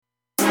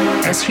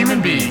As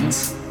human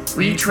beings,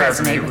 we each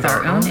resonate with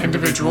our own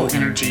individual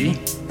energy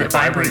that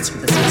vibrates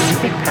with a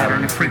specific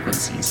pattern of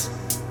frequencies.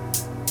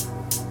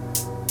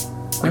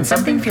 When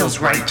something feels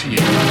right to you,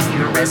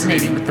 you are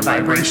resonating with the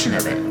vibration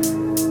of it.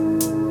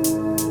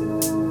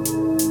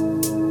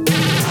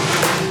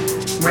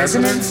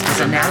 Resonance is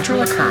a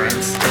natural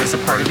occurrence that is a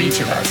part of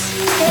each of us.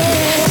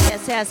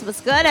 Yes,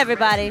 what's good,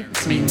 everybody?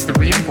 This means the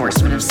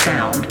reinforcement of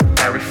sound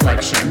by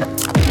reflection.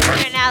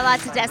 You're now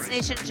lots of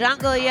Destination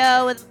Jungle,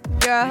 yo, with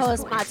your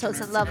host Matos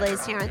and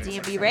Lovelace here on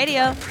DMB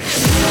Radio. At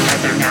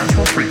their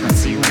natural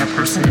frequency, when a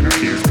person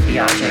interferes with the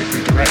object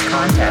through direct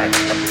contact,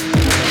 it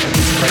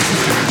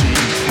displaces energy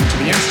into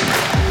the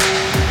instrument.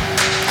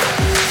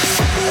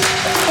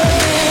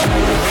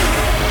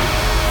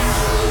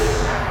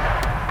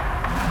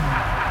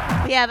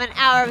 We have an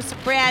hour of some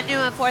brand new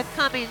and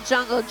forthcoming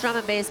jungle drum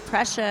and bass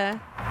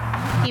pressure.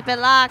 Keep it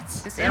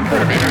locked. This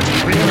input of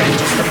energy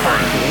rearranges the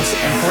particles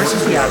and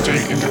forces the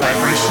object into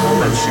vibrational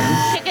motion.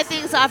 Kicking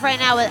things off right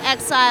now with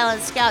Exile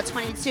and Scout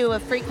 22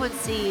 with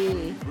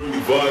Frequency.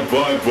 Vibe.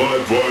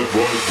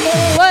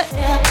 What?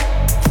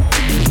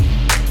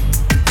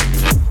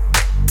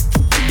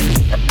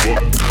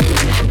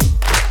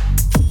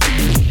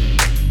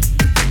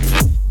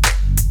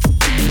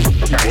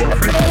 Natural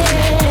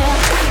frequency.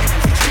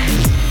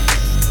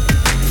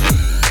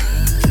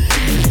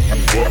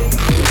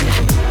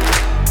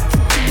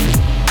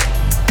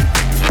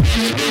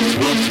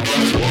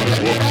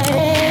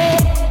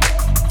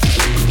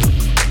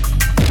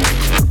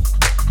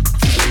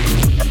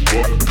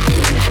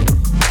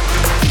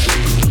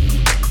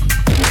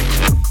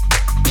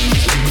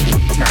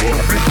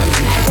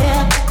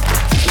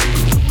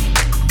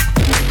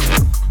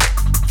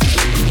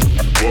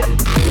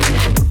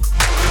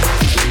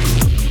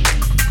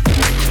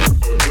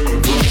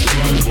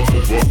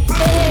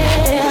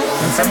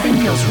 When something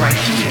feels right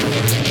to you,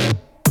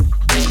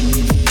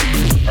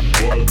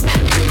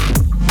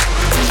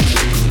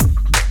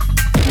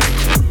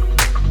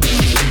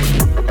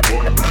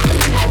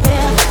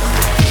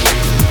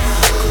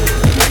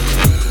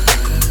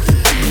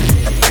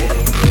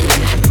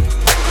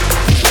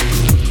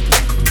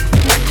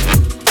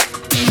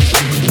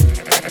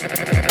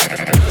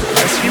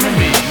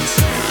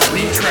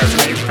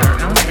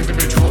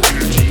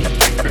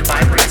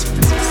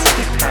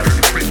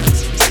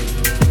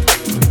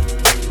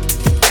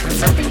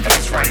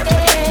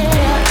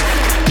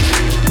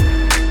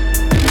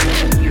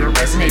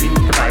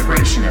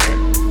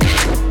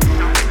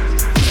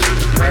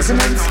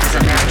 resonance is a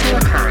natural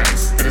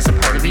occurrence that is a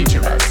part of each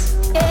of us.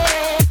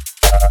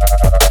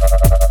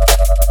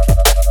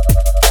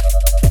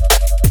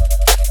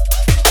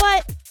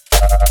 What?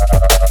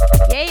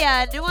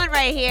 Yeah, new one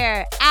right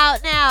here.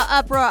 Out now,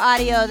 Uproar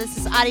Audio. This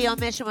is Audio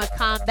Mission with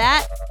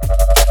Combat.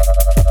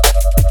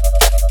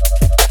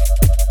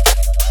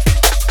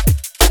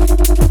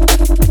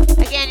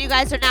 Again, you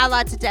guys are now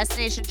locked to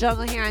Destination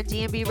Jungle here on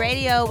DMB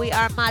Radio. We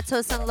are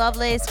Matos and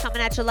Lovelace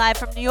coming at you live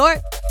from New York.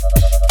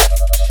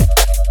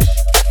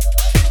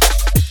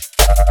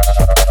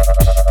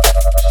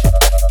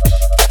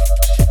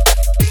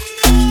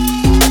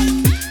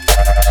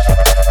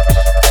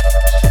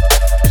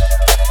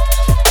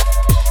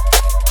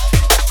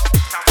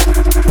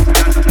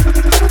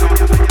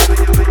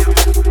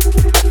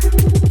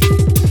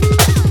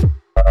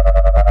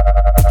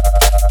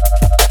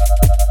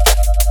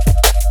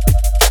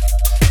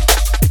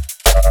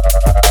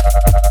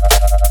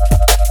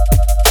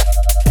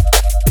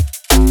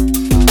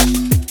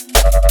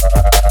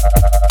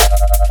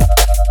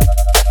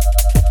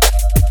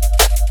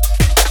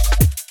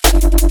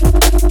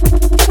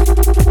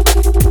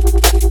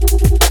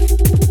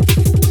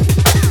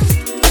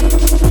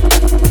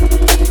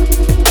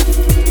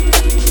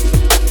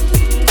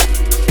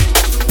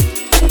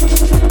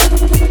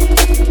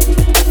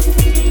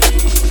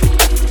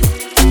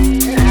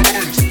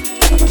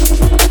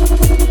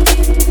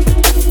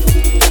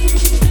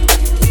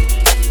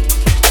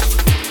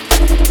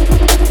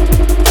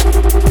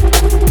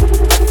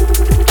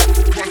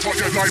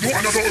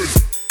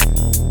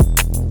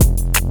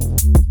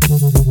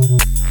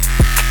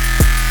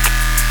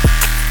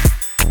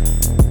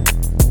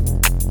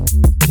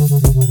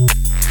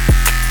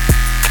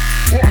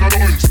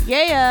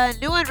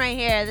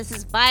 This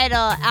is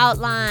Vital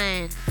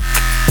Outline.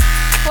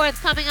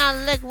 Forthcoming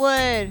on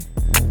Liquid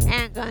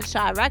and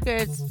Gunshot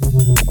Records.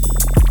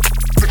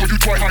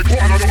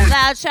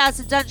 Loud shouts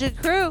to Dungeon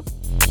Crew.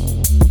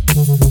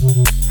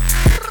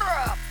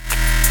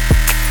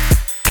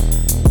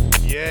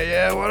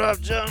 Yeah, what up,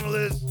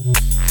 junglers?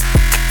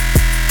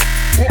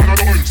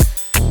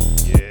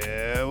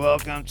 Yeah,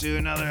 welcome to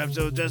another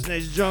episode of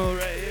Destination Jungle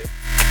right here.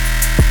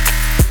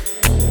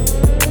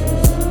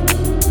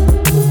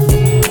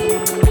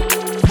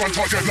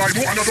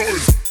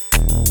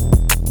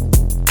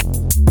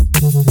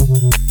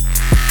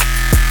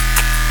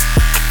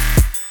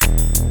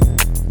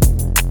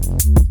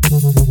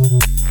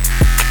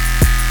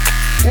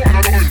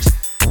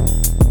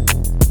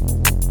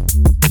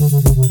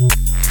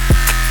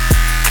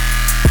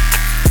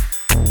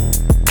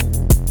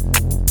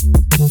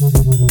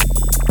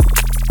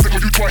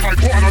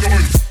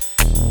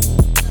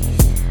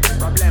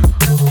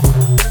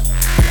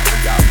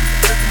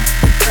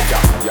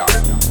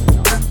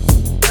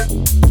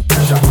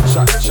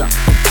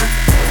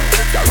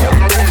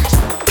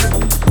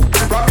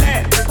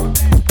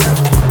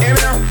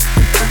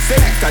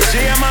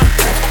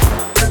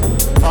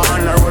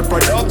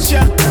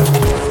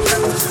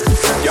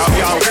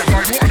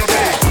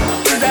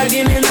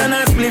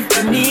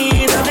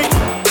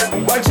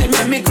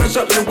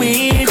 up the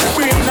weed.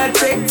 Bring that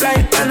take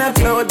flight and a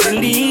cloud to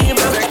leave.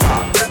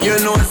 You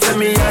know, see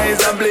me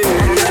eyes are bleed.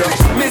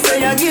 Me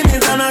say I give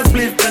it and I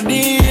split the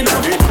deed.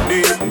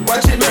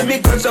 Watch it make me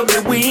touch up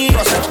the weed.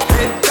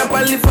 Head up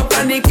and lift up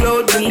and the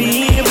cloud to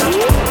leave.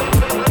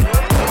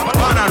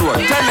 On and one,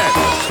 tell them.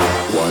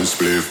 One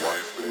spliff,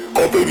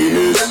 couple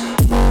Guinness.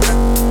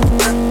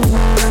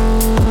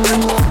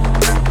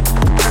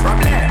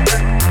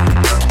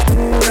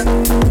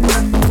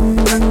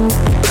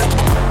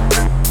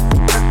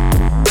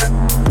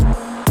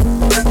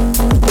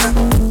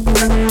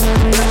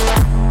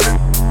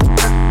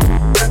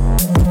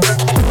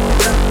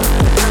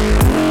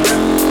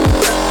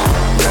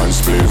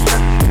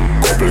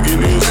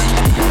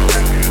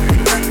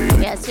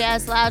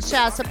 Yes, loud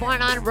shouts to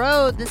Born on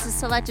Road. This is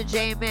Selected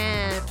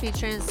J-Man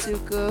featuring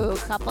Suku,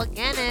 couple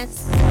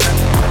Guinness.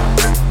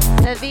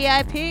 The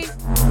VIP.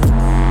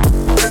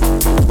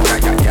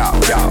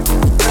 Yo.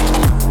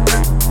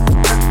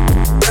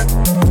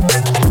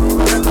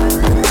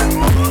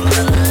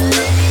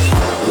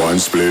 One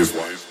spliff,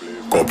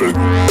 couple.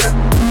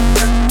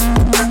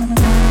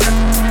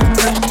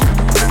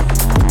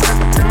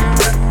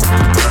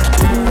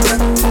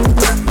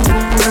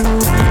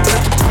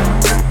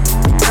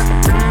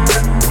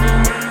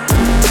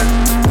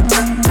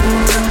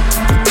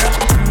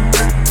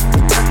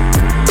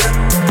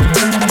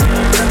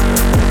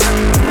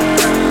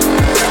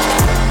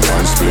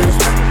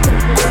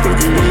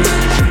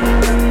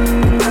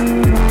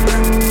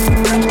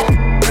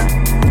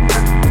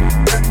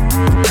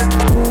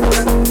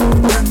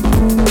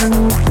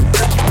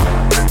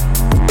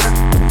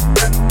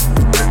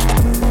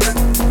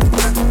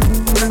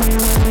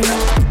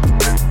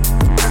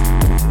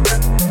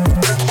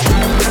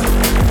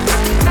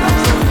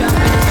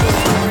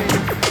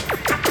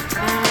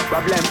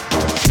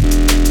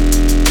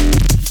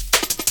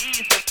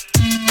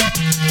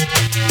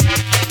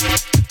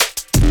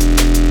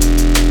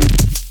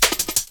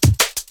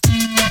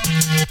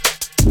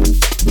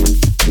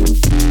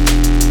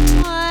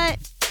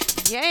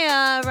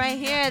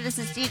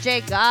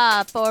 DJ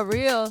God, for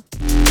real.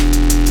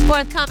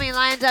 Forthcoming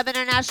Lions Up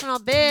International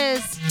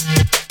Biz.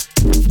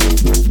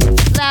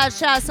 Loud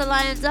shouts to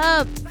Lions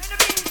Up.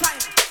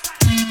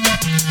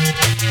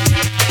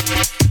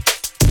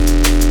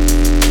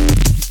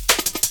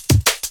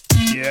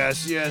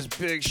 Yes,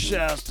 big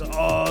shouts to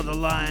all the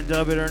Lined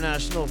Up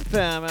International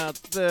fam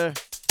out there.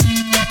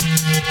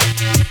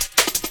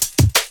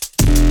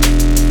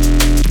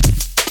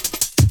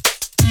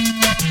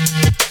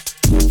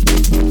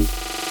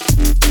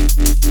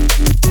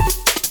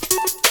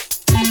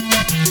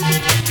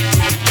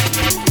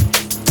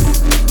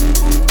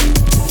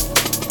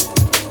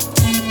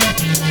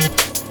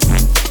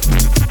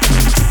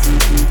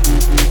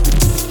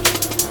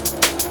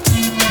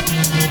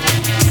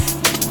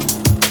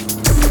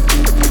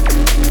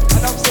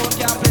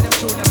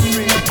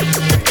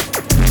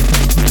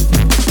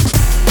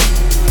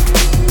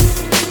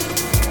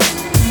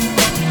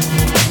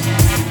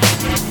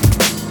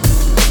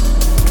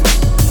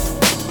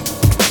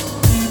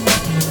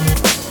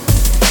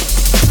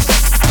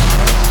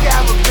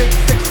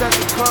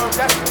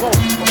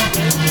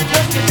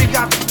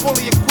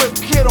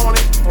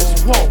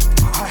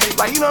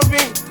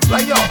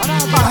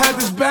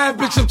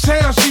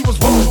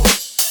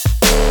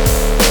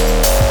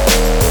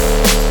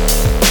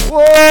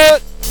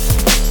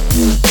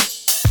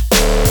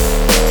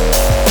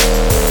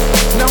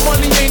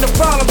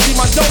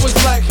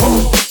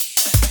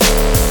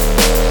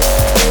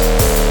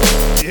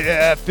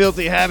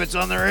 Filthy Habits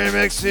on the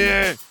remix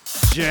here.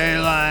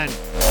 J-Line.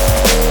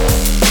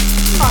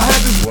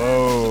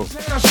 Whoa.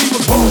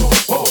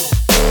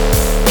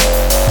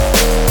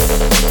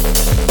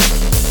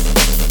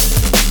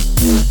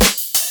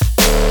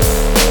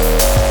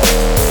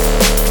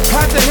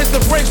 Had to hit the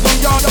brakes on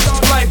y'all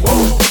like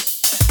whoa.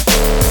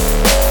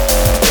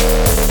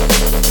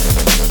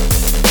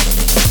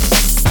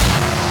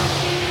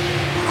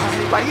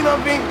 Like, you know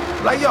what I mean?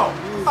 Like, yo,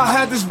 I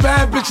had this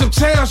bad bitch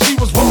uptown, she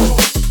was whoa.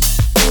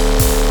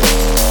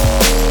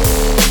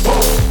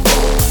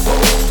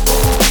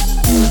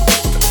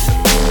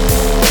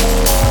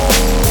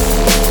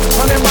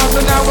 100 miles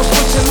an hour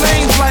switching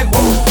lanes like whoa.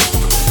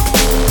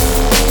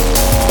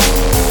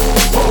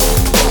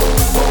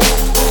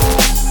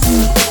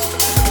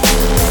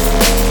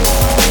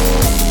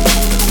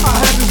 I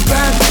had this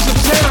bad bitch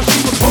uptown, she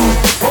was whoa.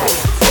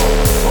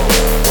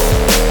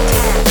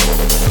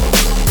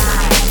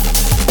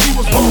 She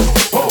was whoa.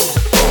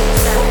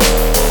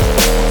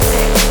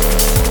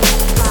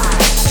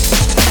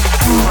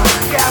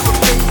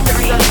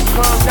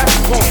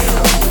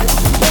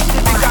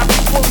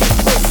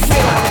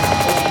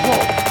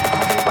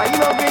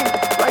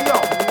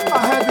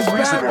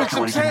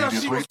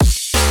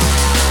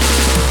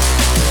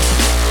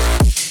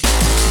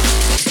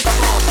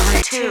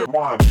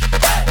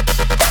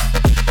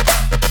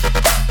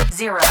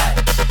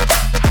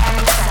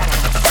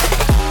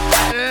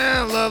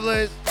 Yeah,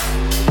 Lovelace.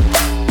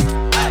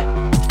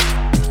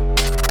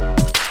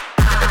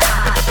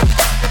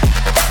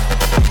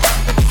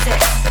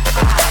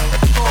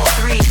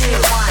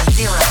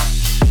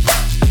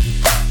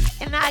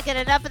 cannot get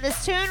enough of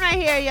this tune right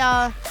here,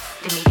 y'all.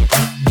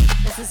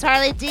 This is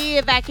Harley D,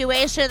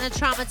 Evacuation, the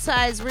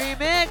Traumatized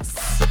remix.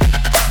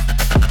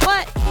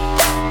 What?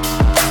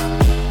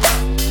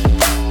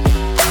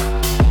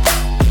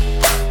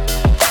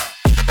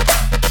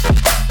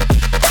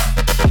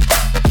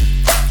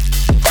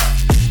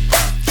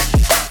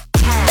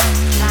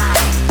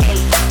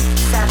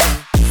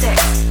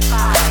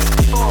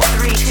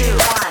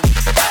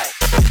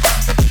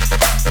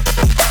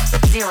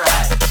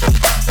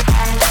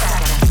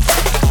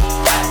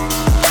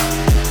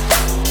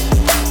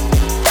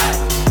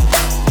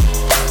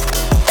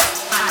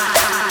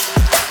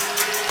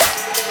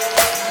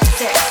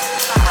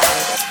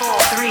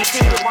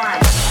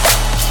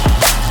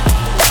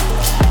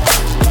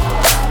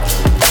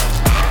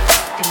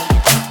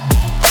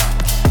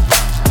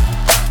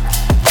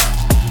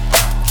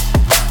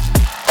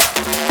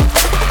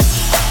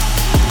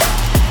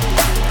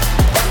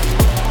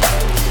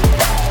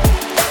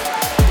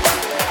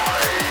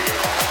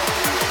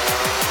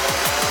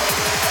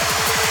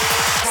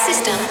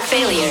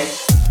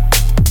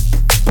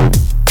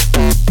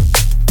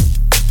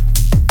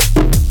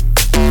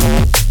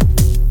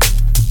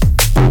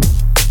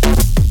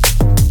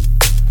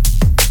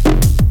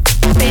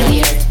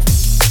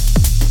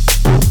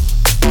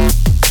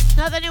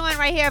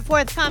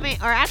 Forthcoming,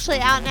 or actually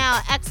out now,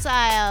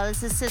 Exile.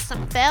 This is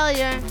System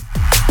Failure.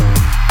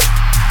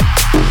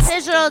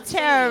 Digital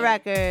Terror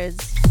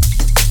Records.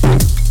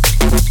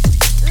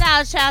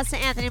 Loud shouts to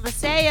Anthony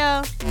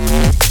Maceo.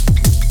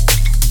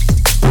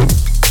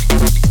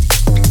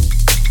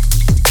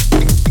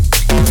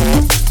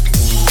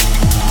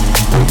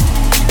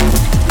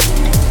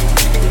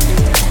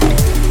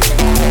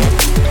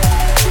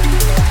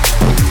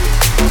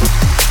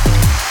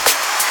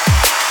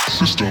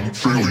 System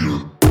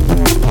failure.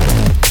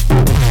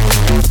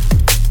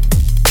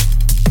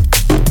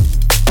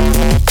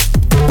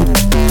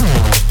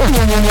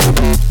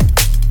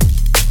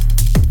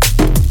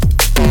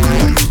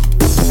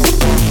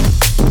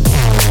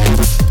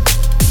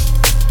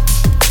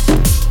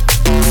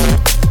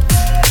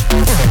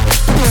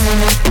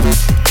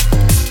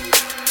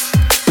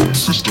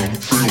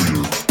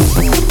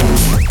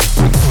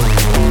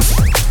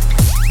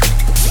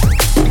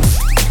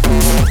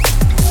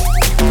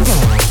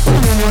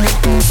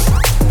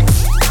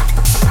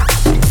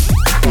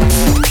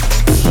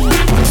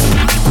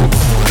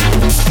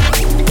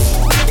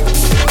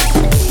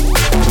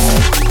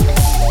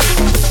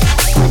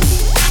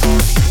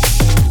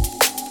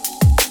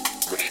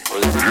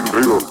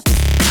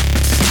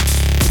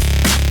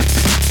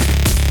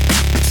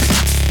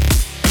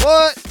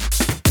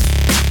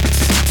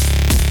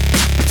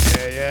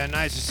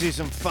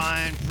 Some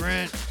fine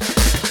print.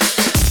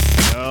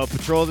 Oh,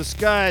 patrol the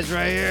skies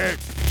right here.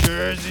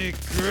 Jersey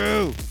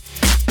crew.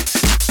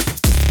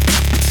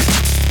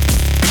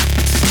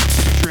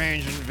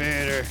 Strange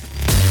invader.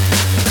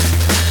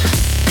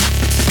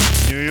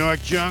 New York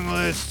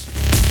junglist.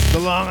 The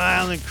Long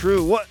Island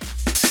crew. What?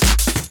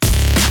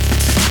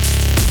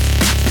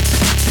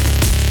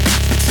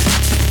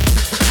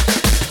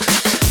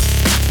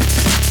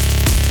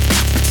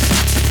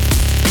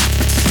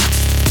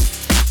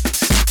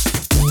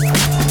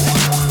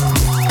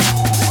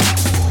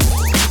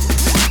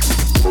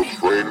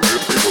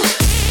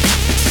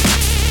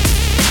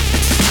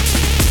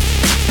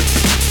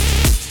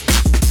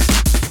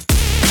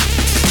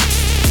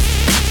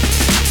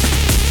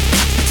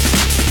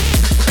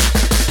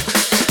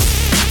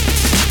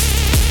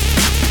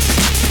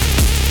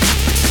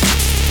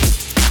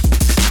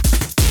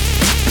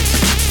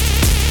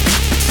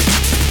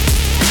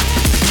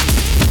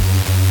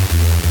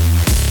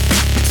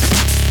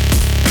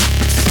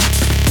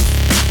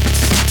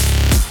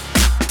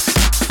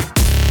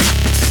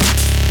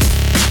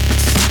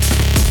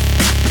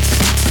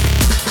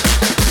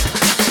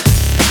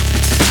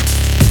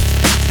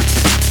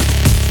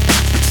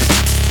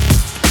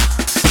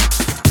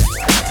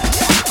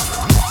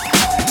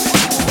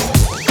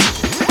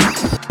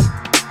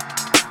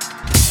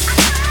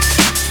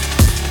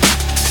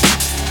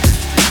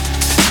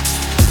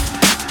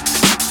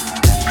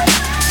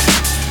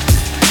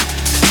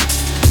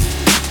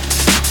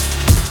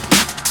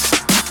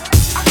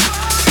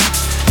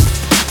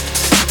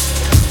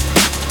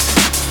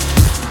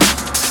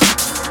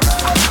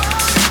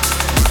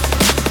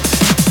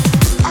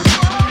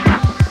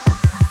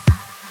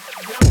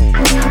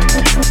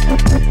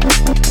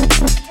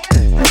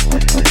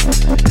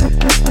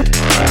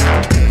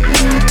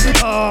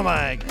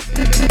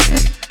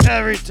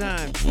 Every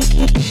time.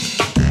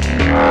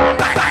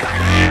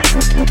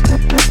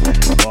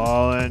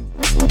 Falling.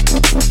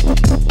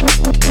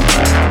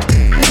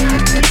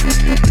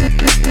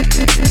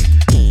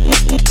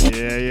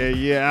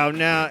 Yeah. Out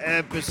now,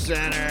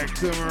 Epicenter,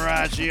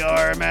 Kumarachi,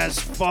 RMS,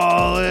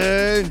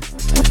 falling.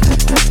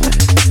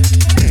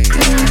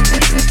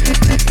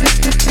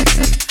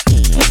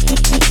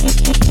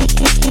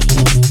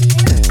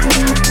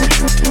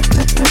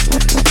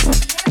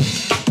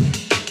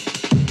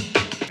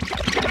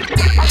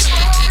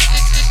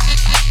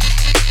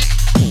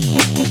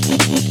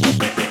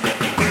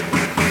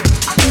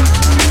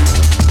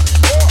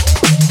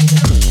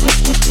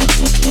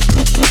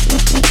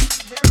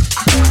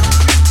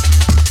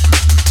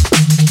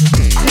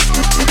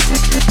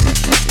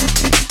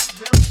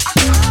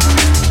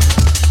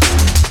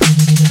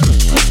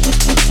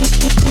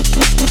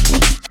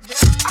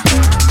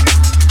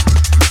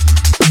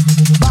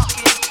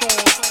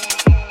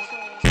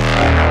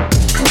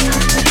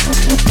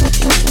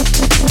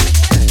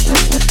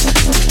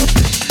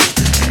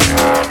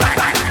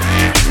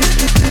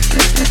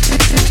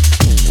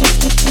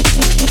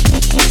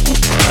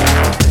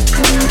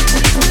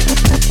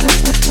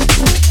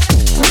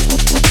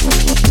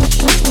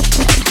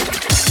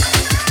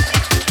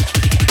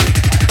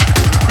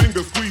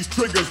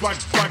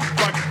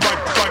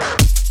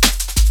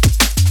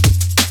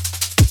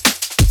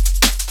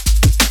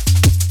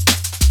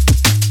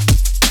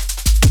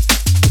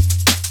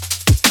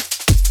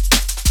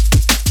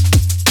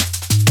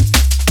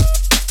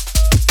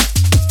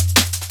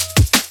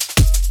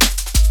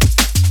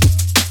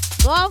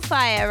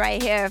 fire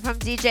right here from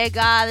DJ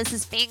God. This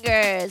is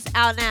Fingers.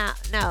 Out now.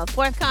 No,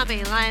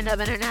 forthcoming. Lion Dub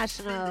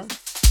International.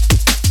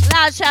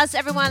 Loud shouts to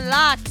everyone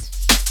locked.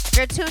 If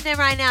you're tuned in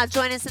right now,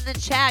 join us in the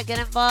chat. Get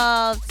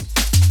involved.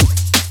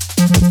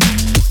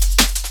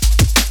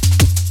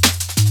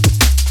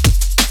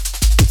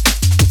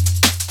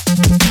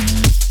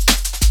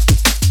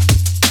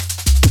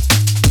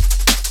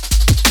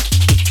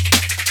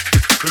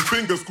 And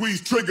finger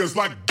squeeze triggers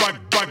like.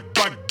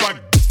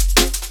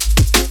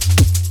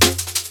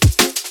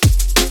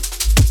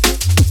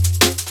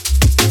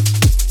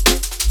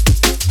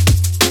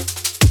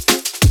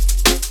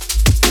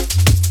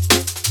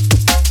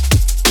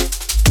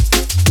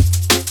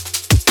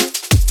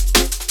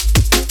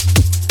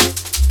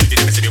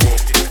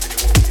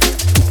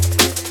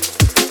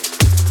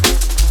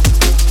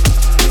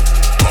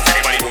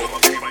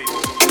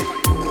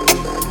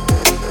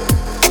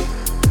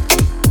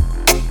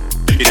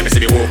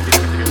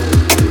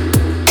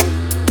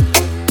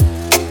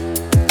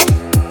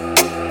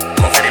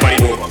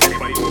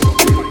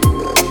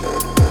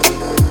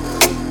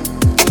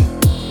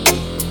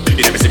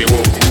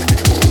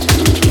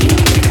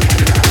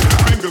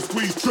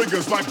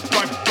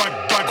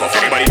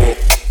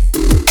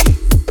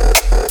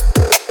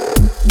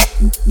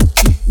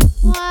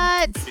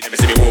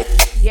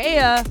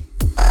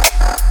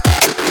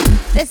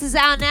 This is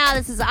out now.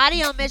 This is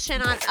Audio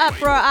Mission on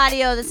Uproar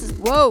Audio. This is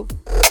whoa.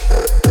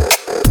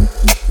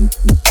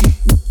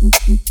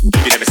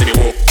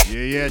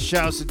 Yeah.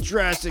 Shouts to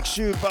Drastic,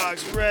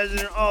 Shoebox,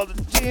 Resident, all the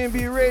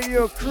DMB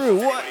radio crew.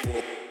 What?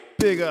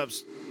 Big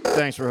ups.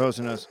 Thanks for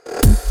hosting us.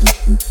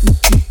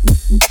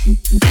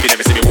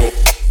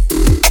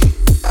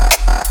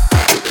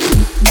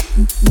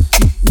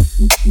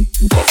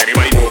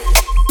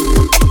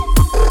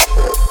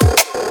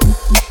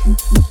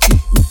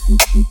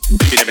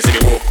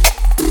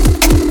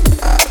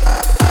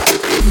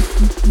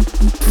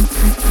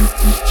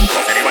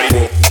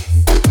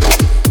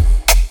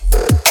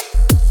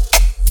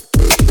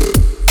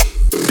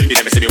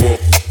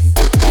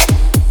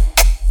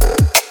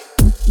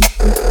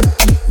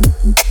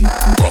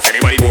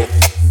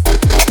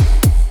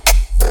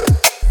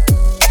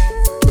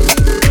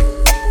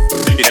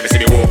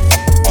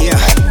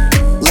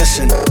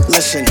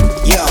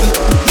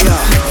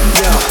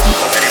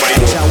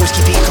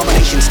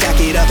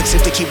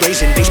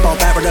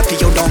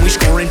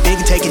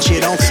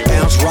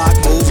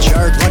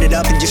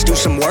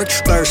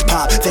 Burst,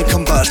 pop, then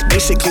combust.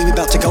 Basically, we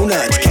about to go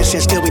nuts. Can't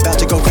stand still, we about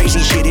to go crazy.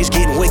 Shit is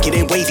getting wicked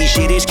and wavy.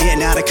 Shit is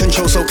getting out of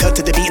control. So cut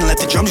to the beat and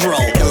let the drums roll.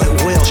 Hell, it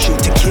will shoot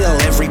to kill.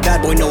 Every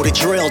bad boy know the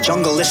drill.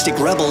 Jungleistic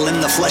rebel in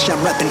the flesh. I'm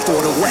repping for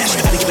the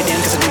West. I don't give a damn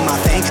cause I do my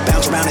thing.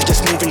 Bounce around and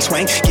just move and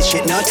swing. Get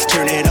shit nuts,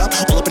 turn it up.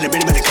 All up in the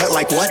rhythm and cut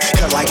like what?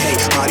 Cut like hey,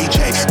 Marty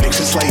J. Mix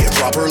and slay it,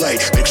 proper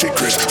lay. Mix it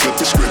crisp, flip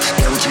the script.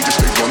 Guaranteed to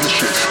stay on the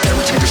shit.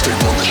 Guaranteed to stay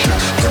on the shit.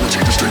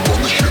 Guaranteed to stay on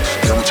the shit.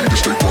 Guaranteed to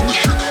stay on the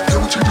shit.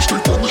 Guaranteed to stay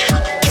on the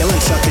shit. Killing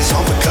suckers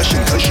on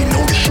percussion, cause you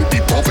know this should be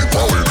bumping.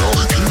 Wildin' out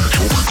and get it,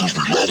 cause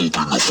we love open the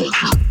function.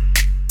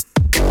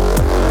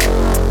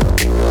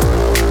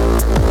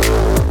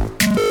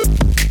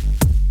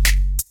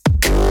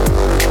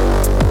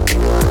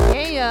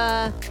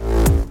 Yeah.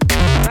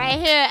 Right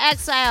here,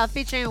 Exile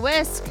featuring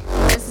Whisk.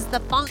 This is the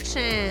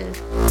function.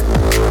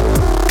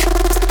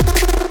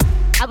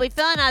 How we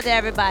feeling out there,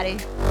 everybody?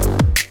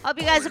 Hope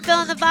you guys are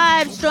feeling the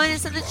vibes. Join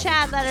us in the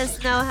chat. Let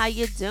us know how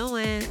you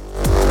doing.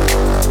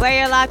 Where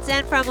you're locked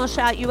in from, we'll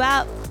shout you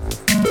out.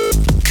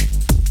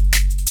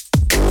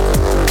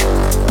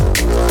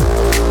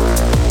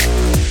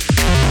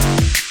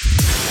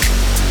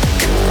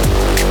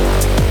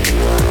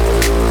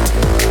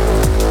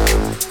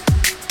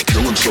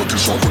 Killing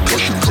suckers on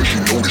percussion, cause you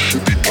know this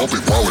shit be bumping.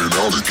 Wildin'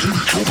 out and get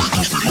it,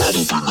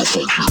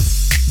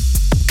 cause we love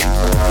open the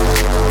function.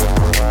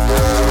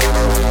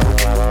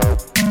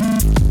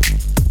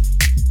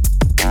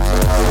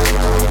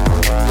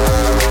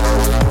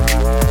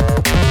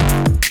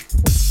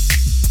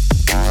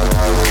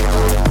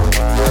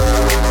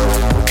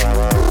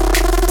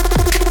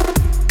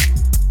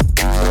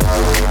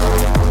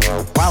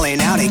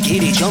 Wildin' out and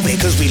get it jumping,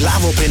 cause we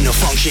live up in the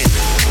function.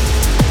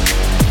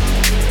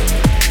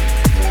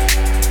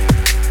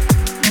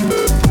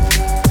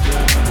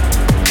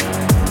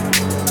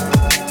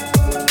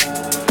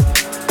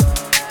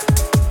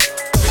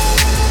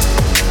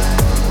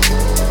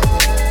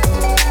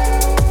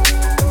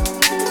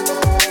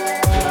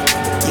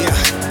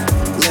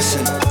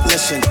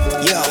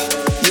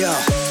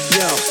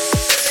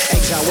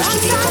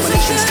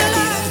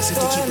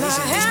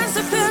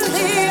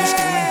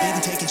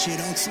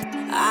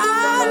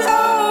 I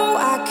know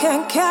I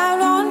can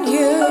count on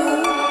you.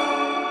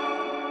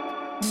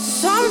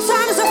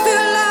 Sometimes I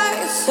feel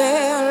like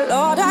saying,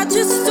 Lord, I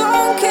just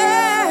don't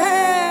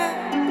care.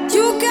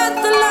 You got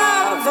the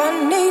love I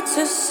need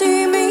to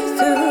see me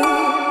through.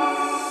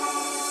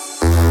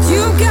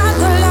 You got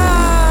the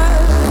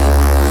love.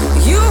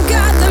 You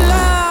got the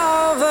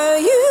love.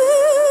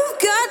 You've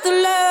got the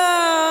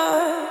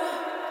love.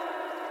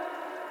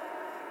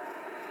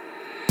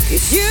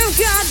 'Cause you've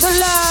got the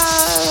love.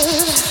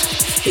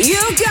 You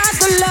got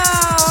the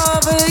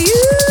love,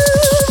 you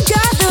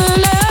got the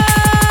love.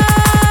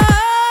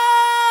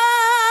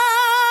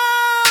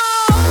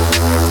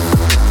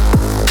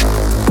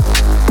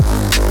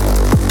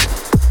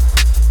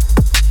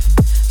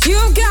 You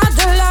got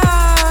the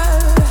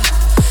love,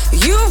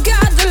 you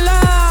got the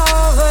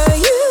love,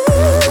 you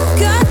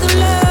got the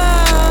love.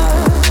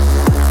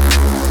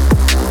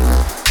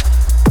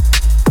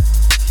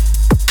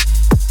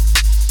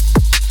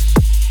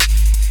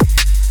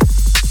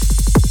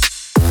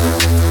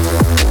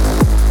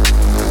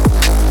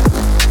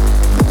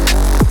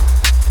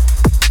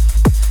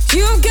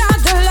 You got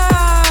the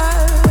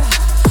love,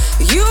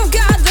 you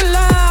got the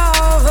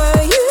love,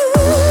 you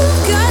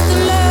got the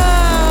love.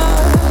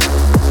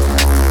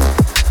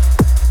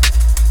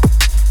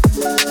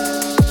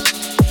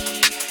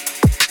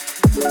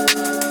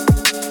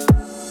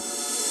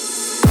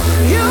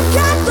 You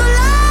got the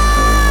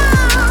love,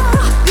 you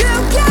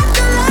got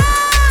the love,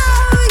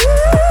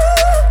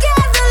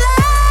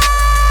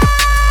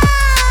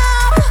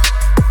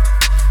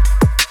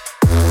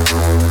 you got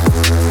the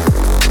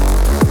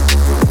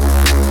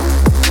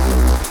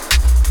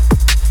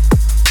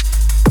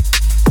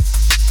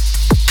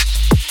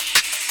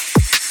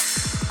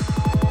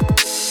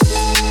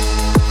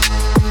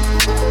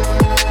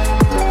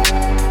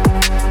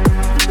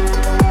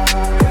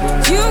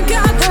You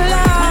got the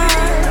love,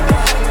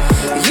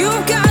 you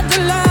got the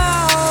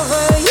love,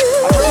 you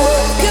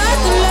got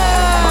the love.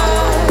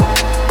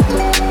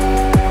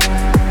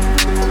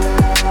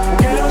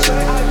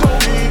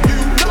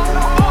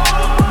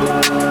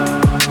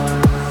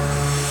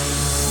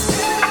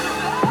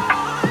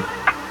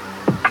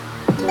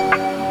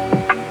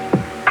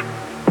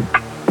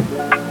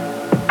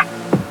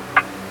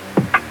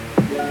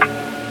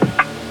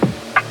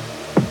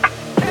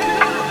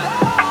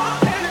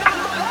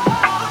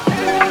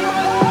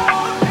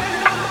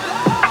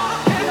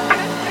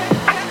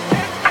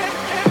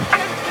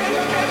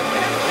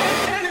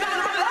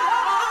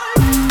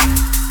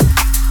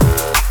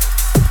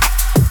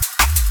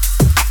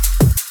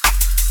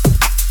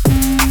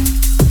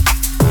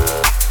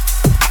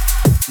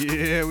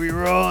 Yeah, we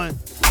rolling.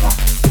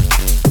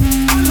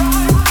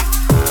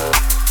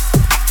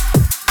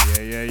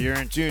 Yeah, you're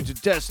in tune to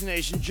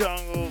Destination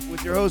Jungle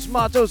with your hosts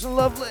Matos and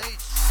Lovelace.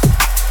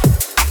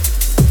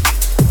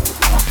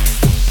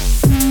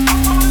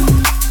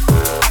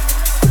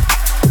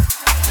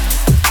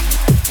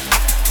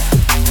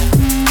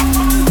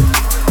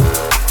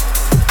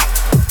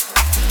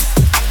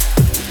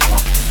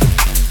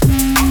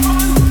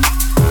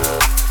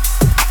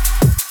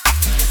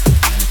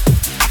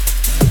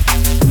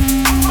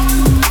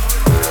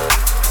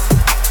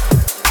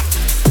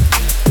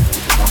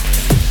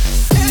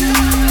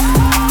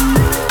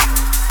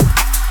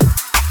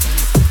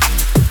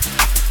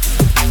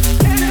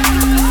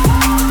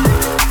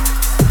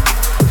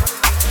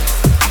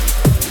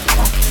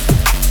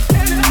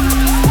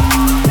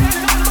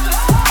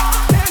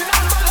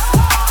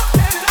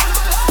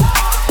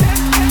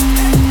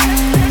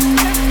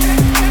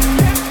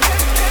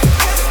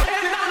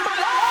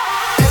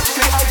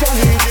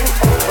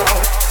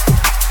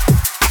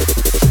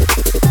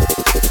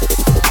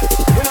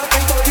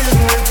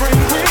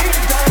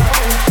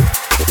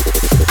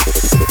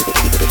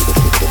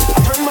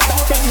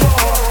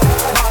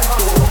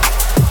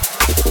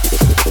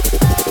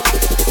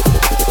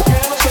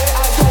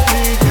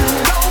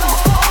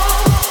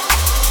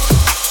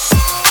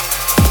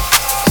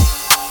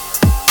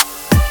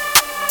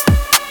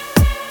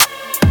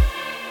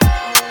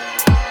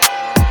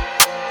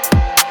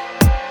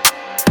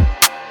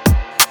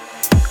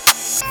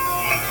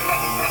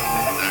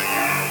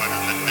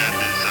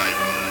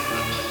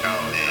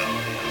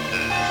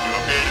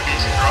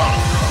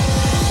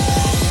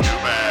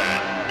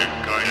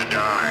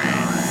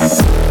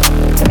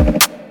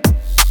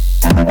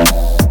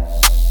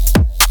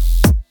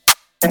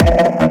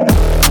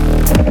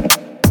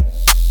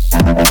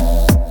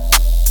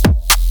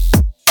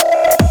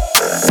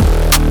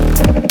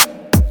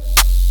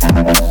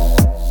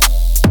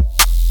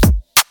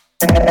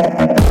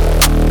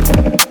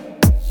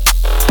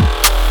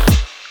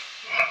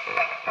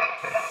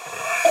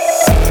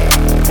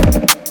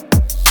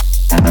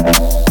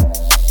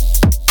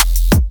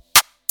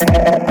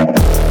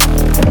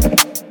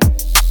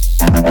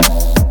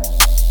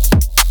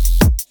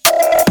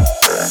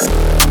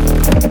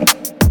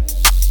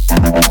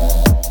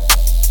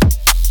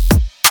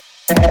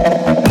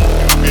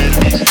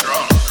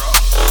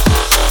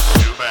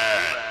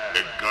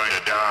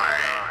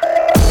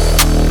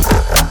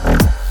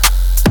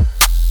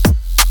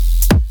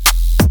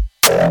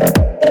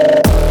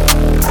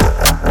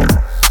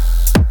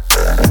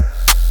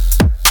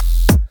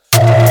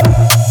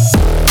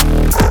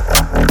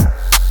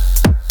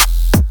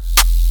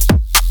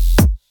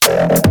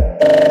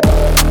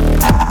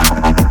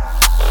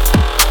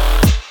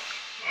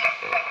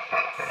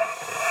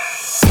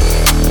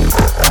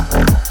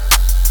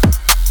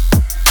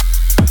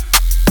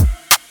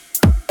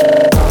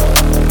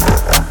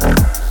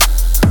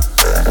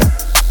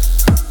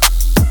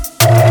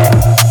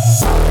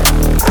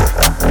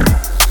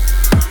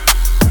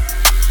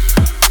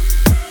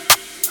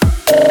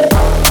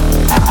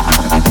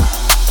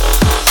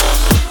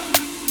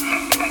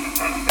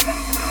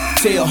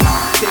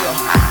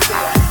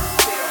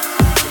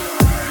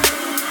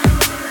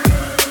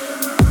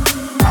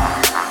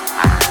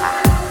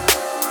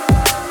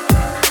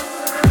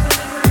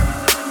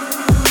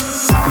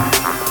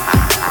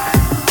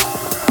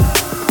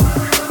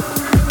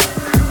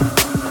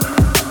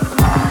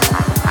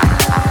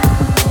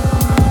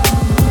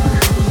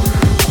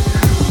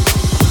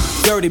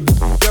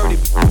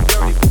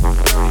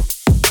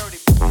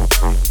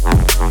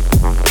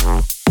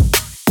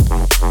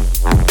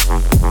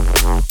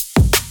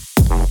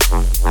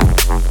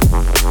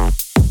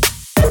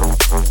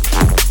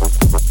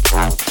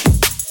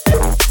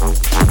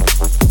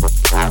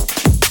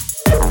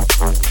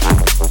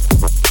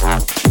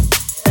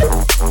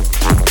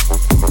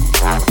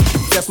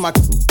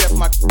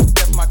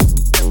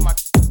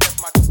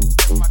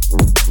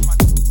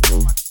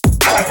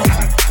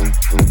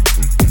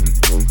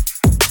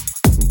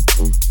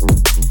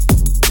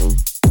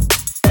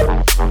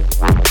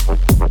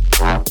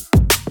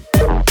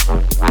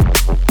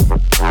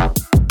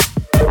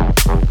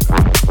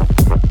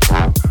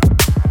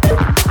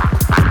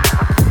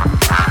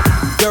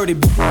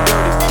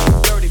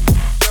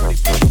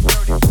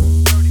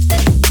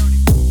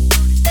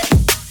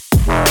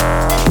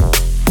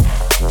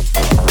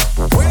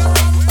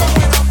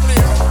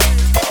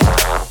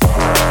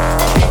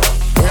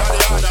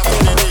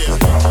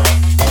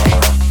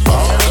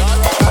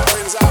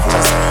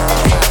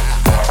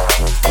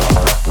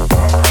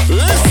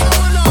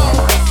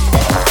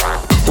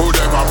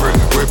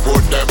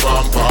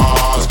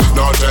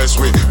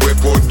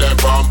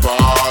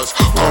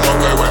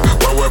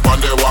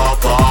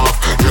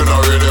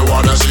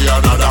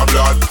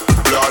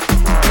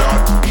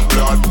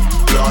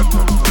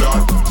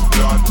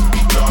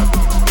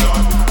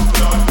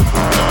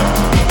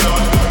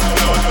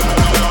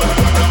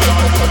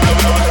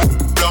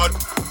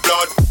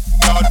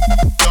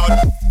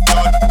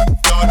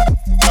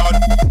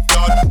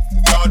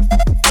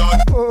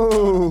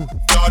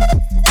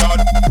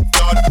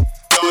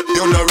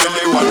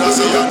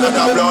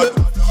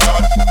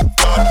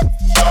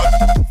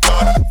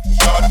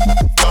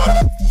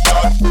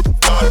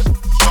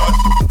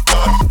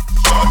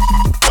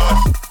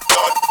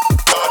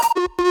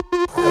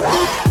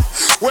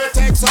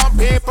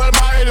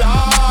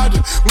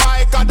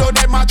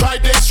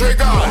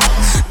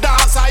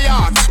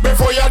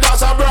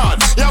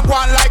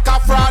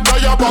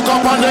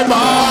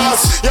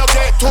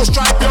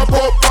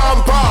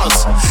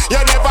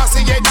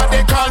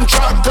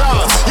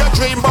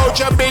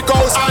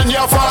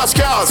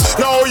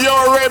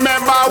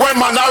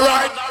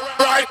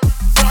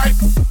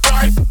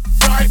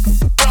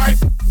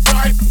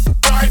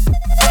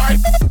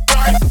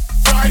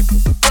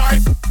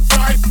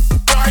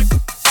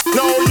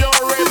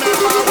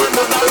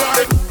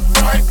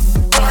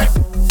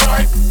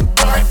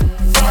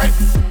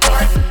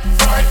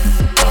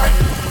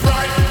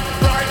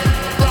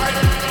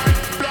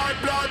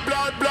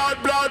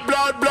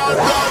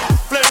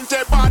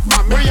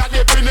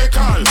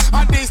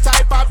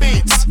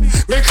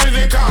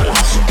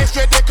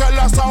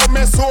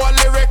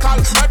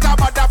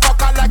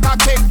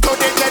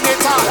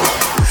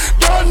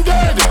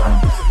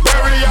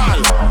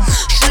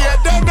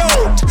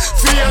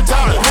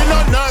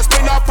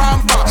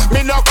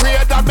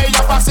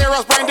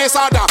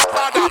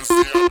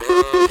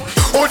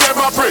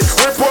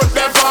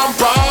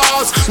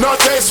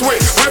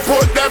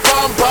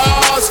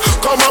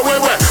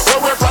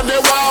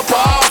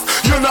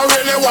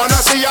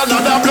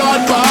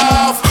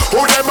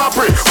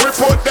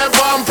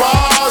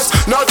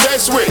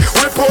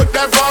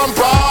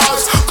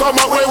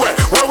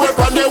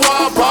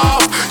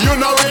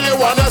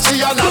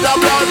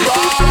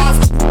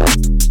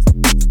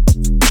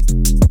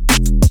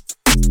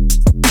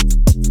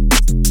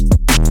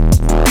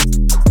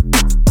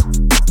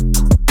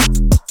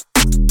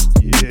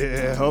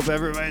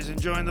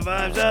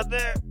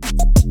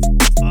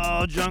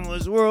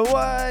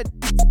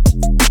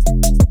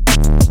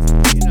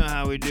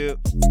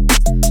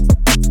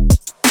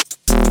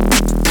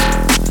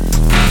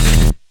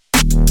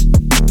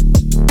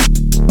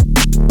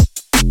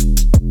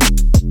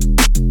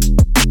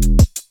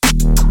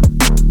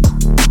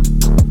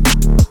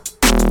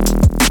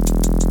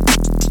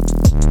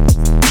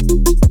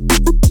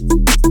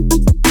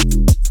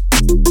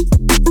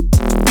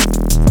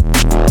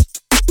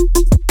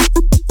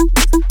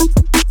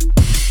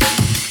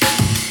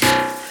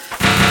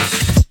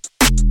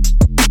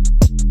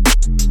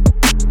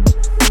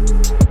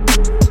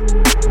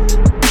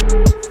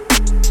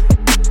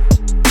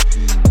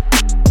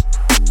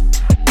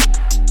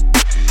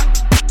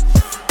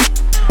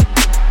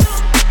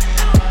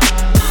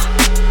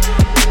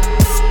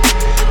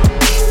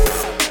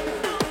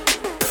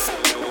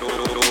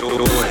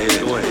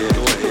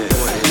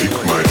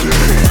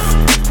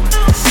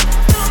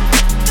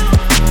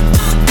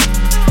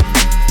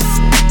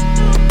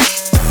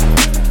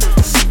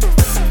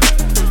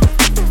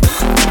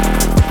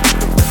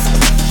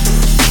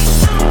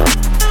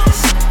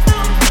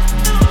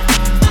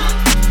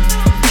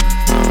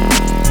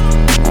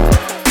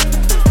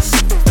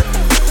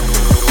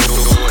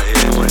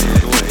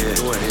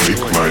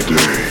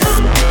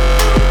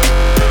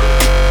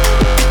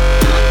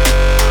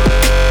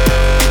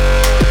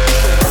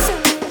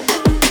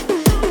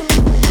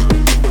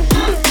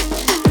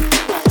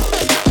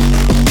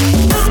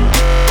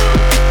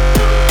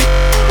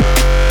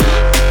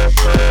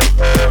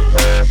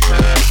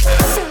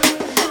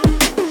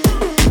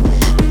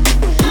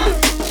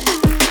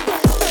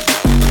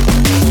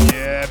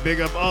 Big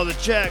up all the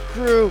chat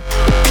crew.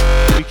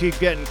 We keep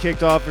getting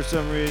kicked off for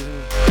some reason.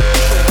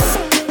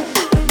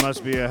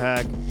 Must be a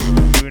hack.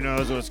 Who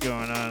knows what's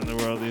going on in the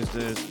world these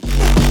days?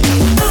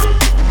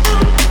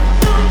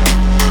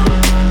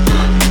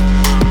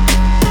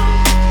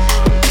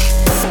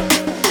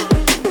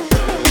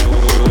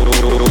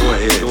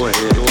 Go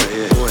ahead.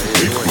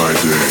 Make my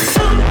day.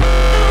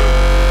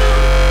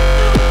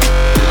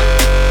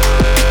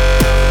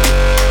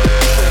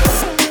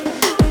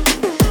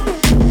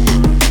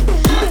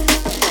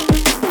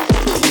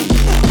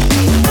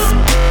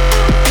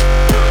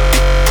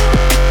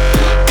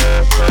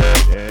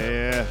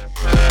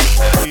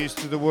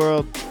 To the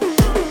world.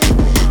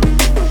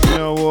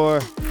 No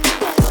war.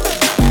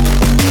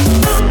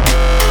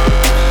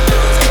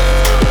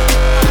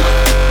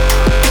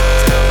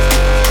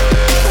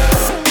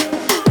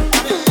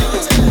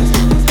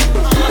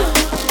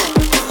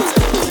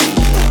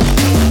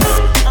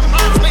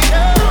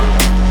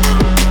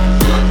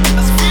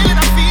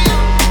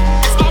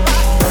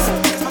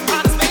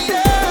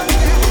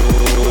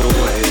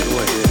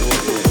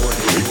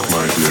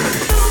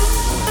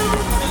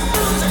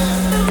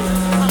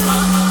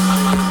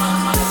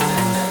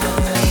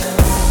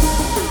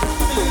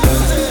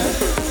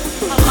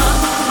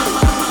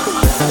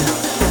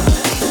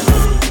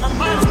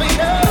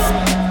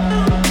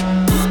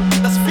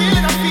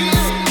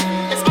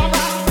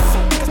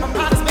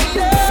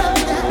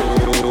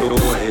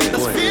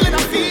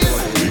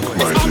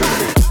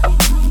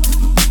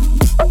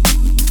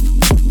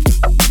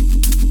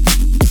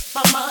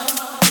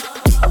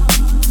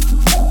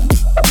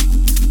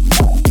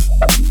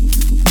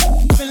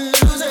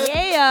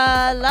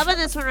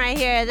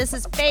 This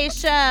is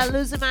Fascia,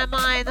 Losing My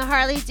Mind, the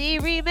Harley D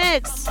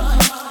remix.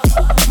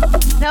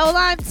 No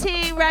Lime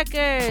Team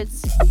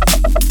Records.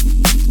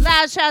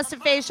 Loud shouts to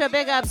Fascia,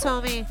 big ups,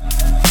 homie.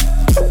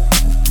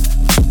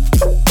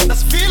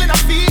 This feeling I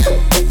feel,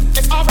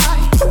 it's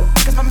alright,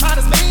 cause my mind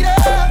is made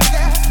up,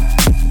 yeah.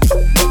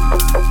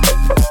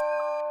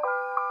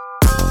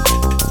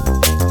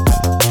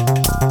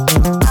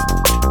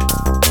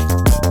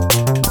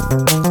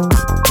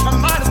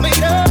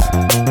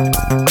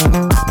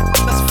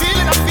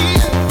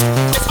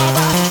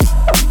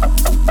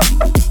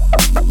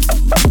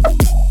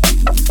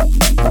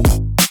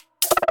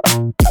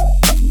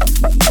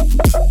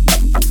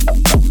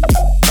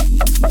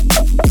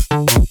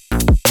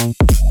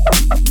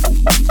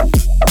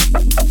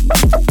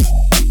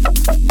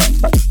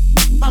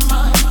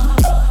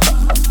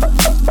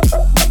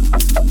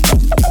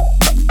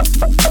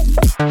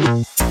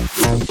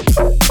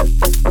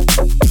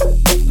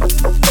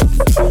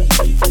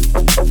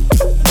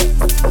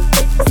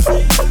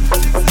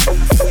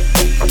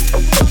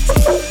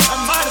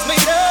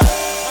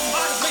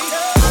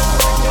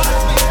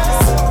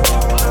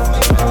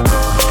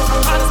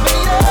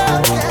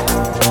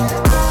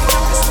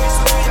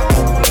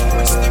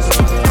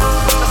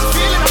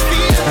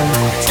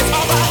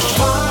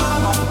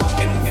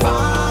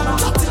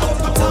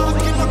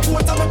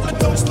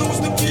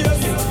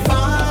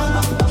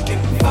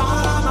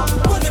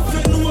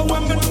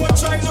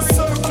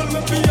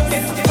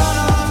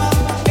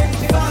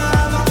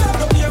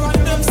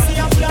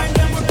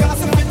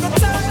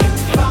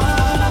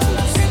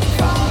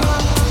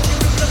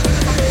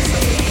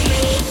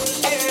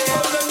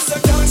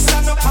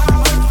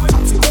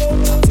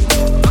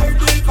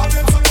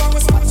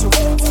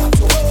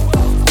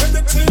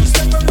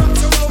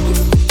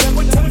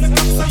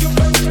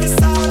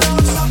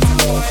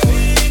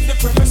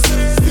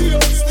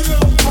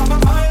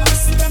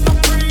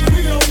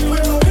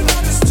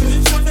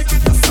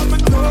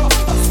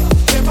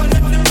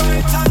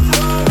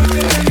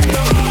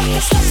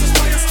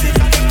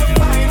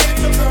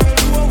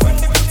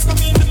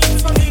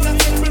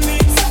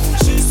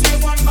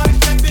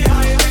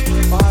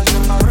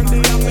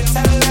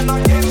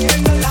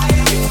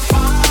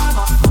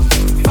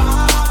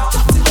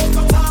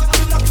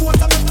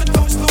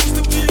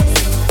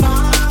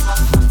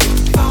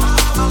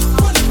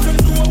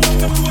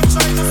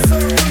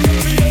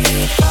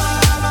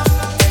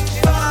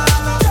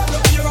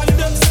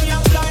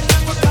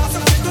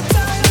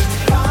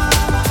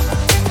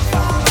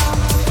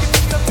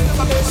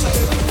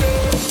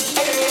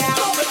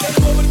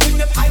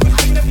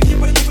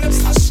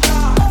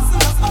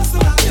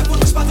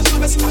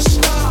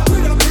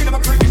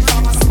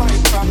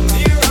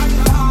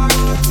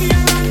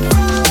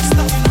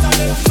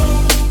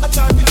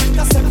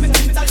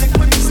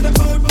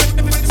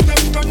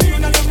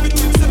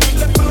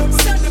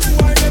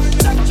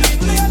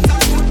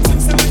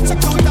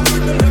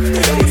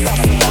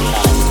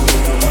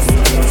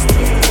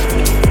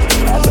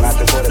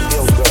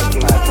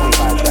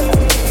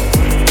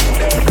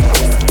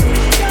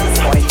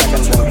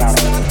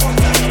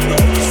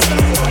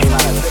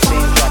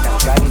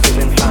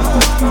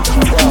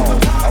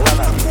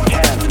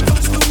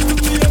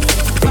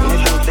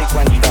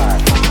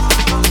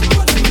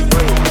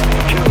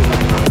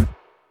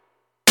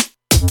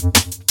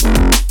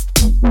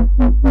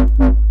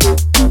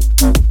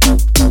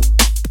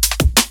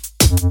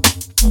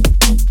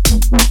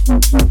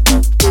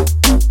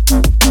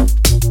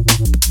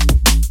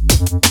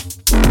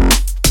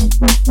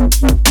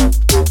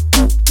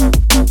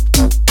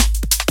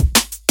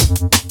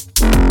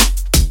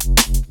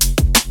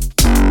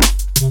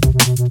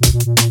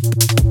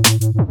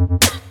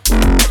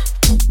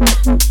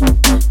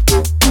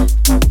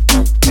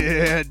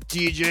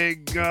 DJ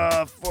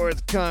Goff,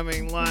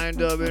 forthcoming,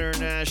 Lined Up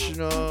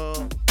International.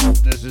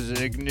 This is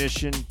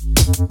Ignition.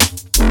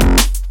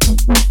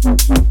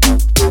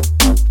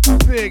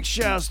 Big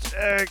shouts to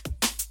Eric.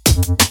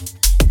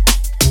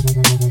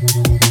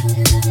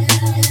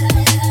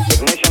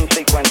 Ignition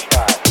sequence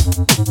start.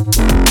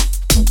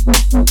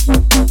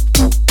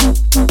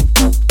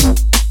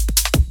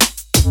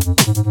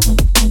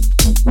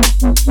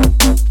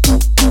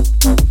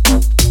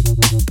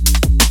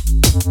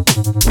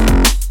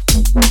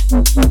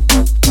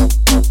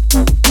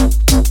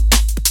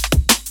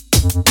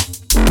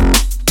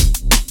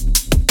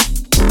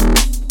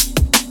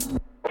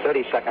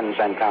 Seconds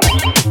and counting.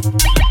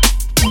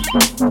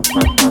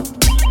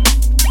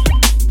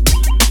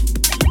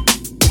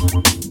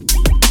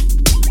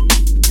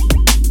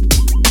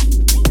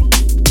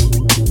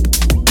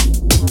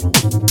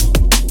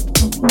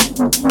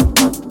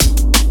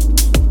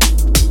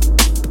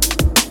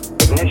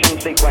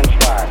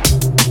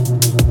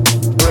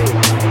 3,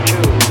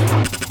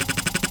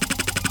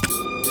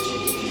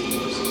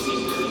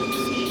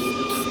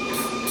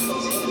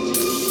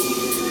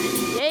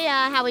 2.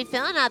 Yeah, how we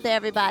feeling out there,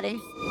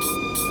 everybody?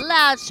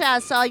 Loud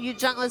shouts to all you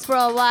junglers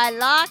worldwide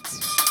locked.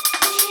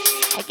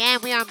 Again,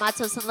 we are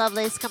Matos and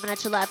Lovelace coming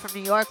at you live from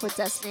New York with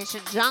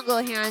Destination Jungle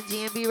here on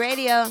DNB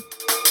Radio.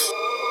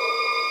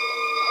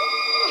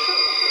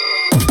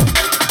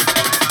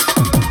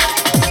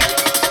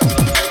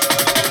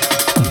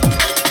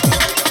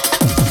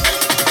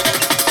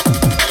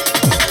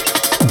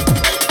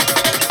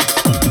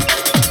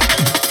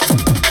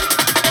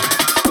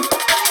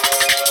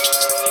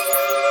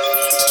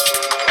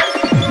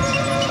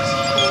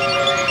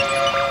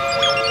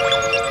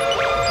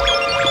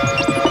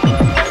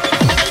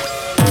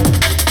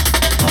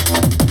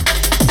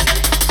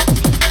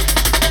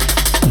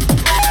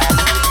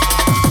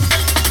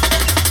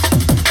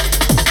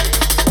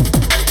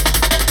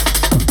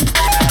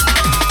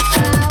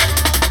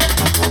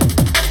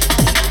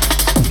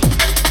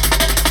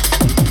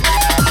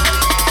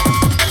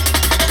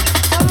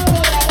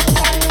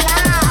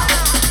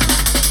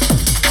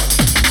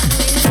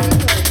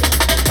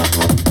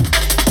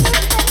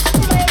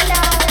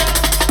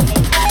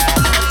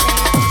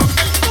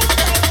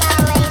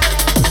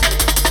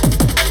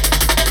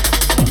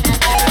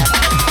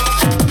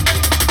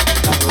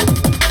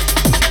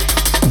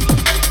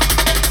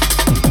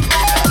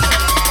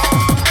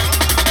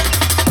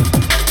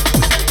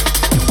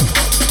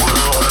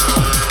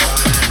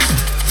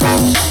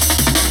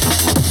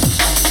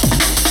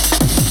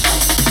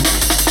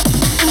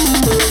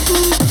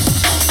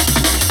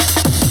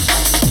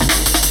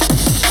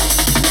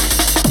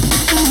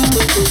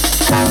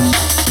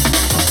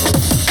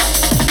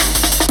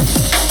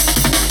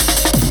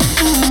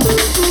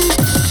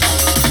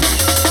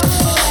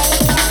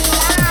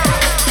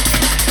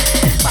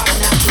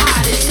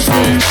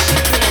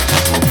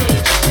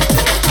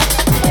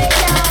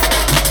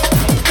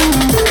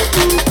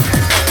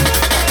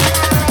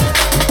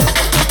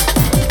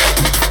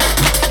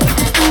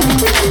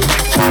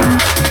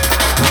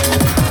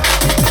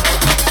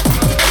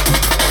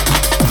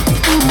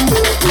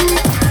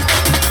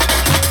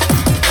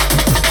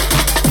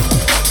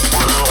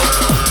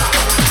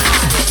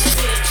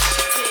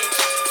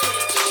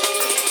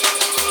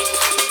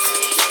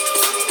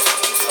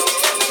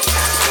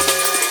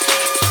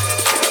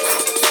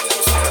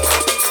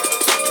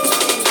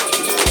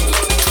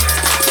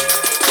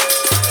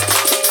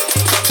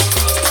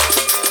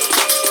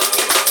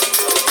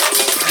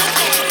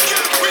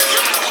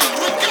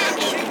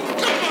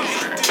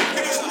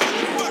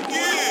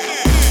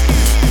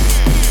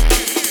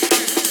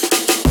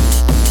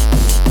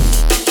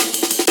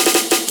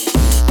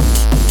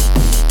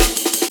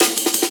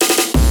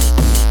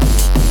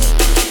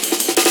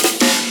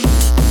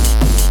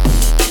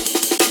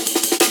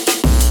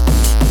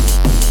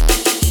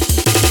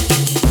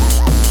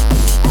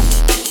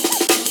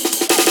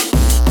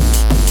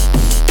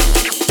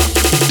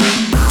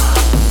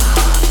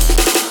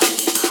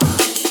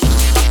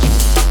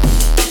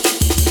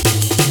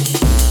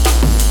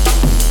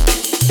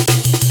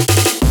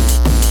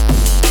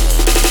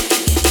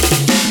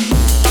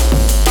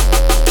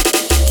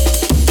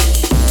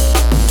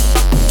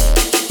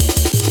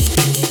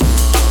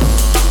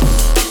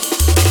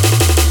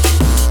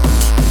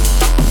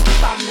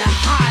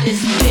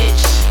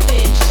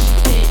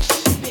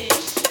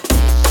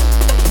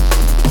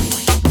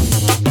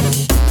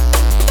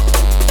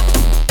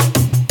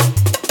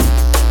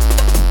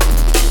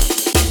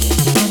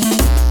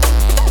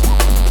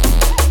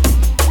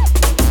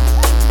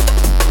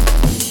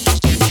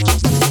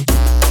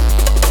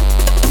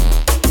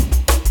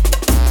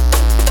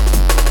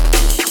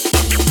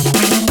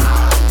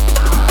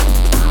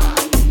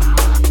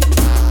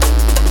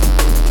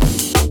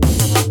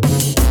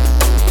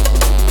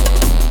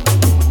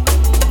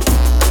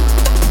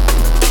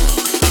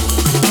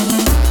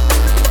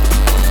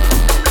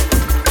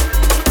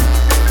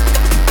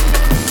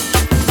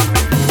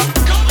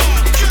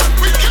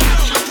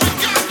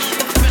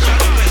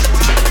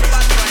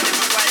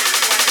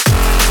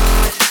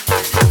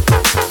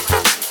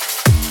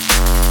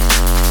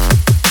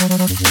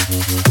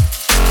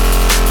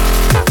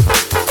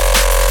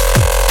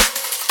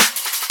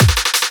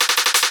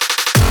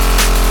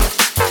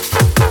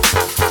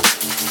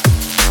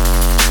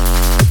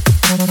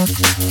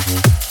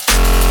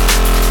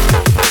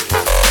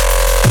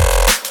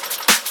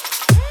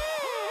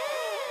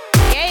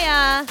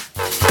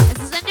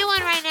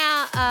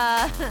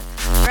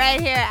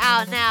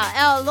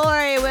 L.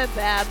 Lori with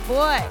Bad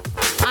Boy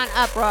on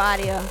Uproar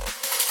Audio.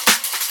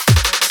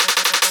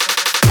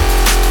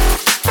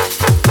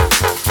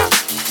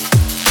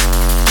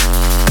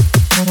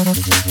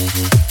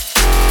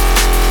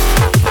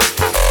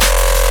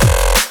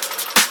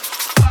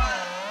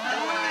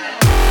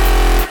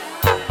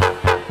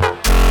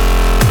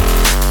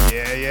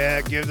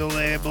 Yeah, give the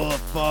label a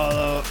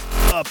follow.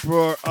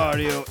 Uproar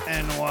Audio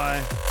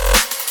NY.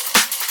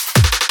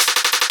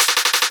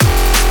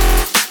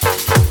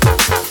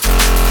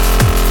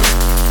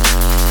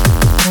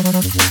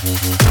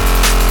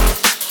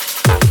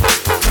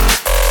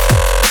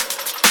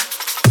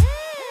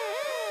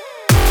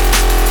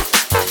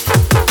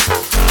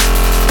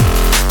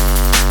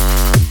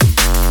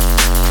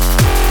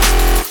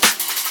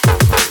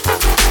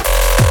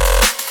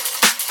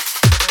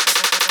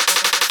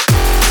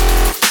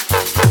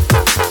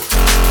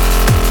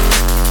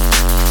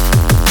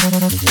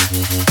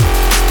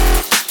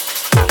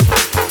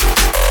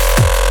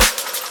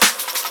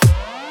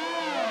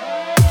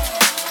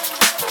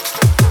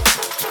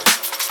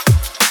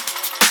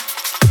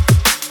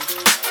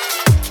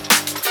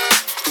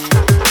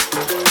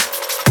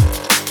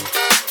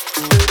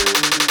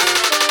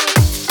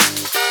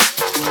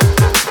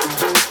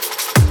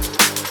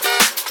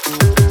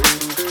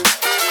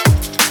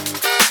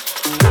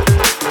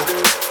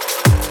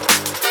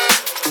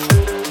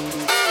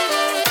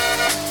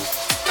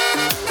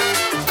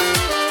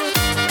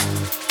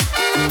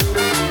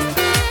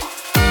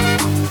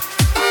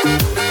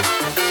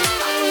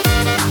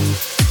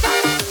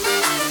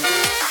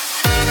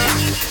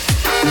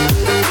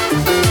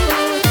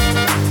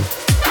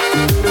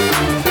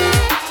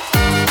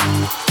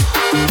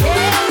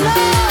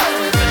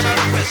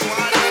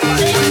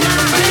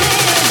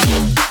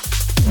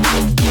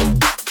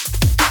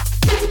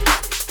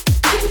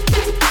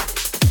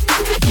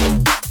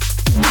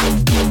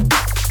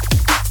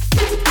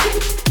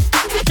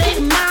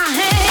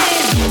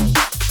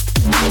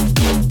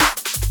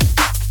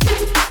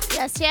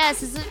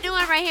 Yes, this is a new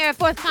one right here,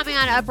 forthcoming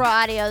on Uproar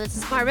Audio. This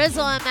is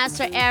Marizzle and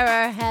Master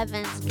Error,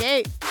 Heaven's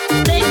Gate.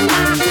 Take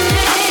my hand.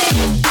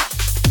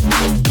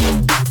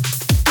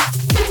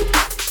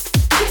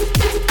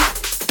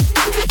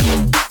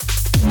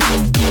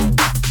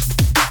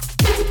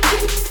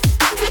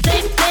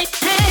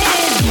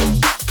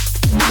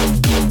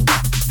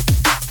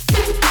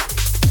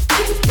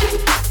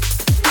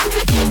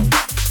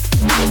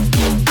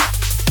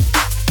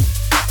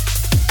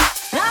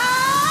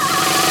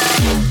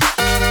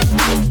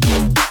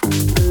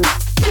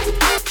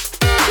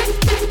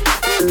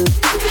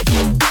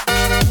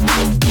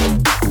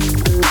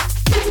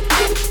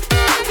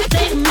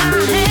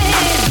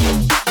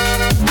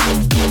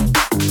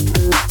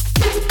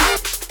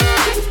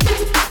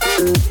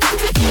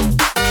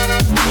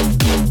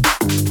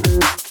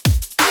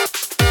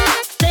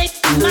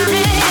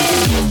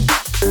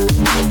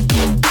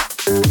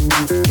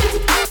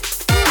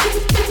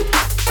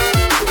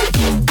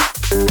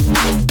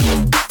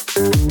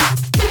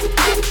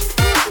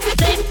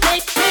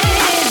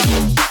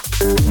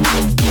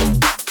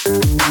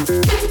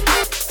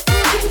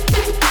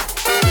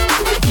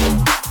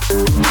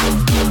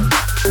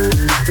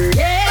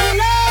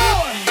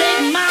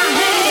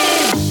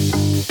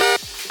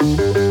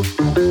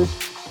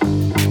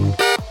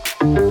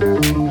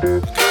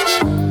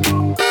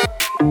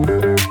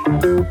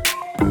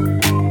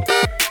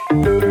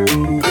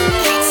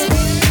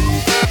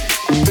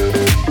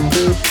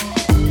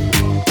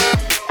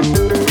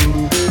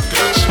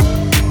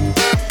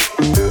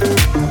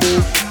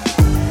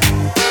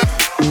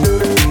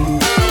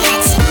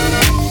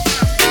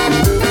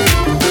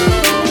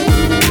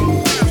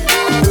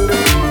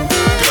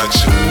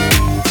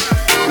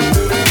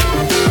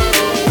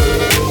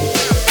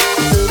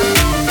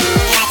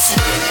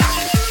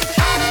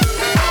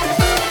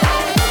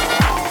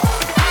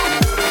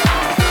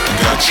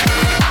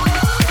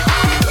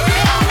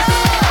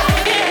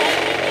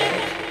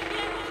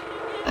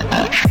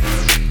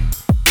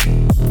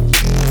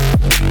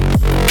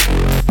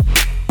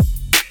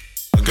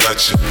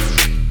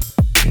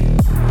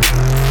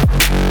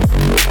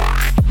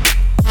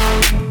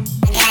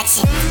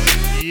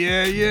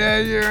 Yeah,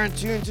 you're in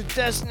tune to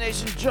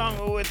Destination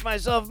Jungle with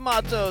myself,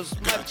 Matos,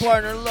 my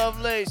partner,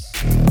 Lovelace.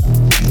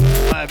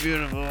 My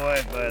beautiful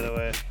wife, by the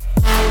way.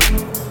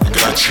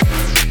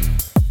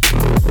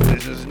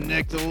 This is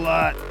Nick the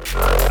Lot.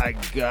 I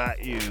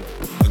got you.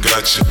 I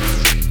got you.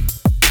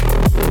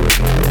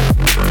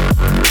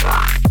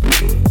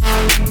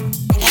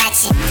 I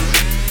got you.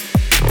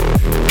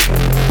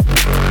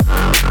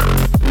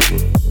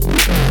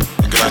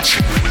 I got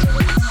you.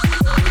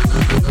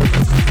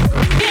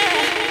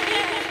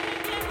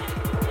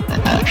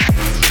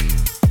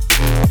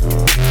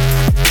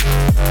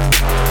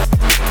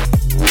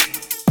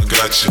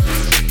 Gotcha.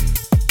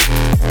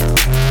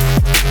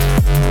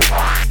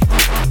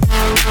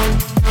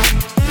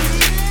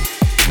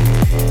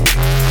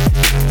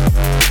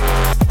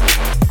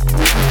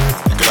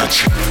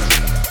 Gotcha.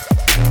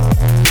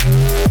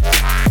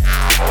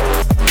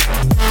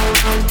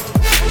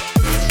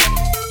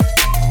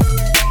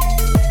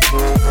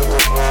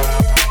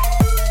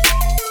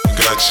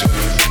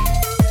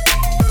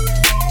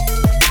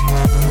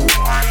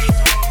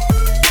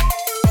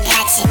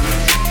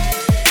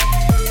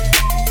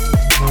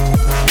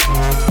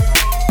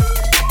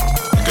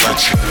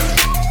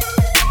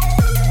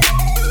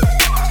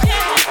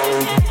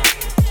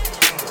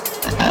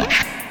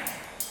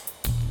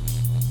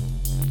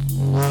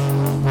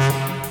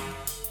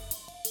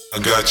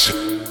 got you.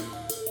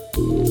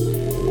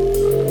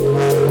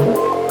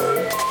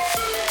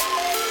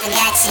 I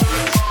got you.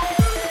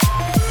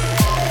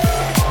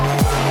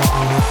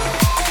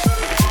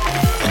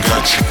 I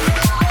got you.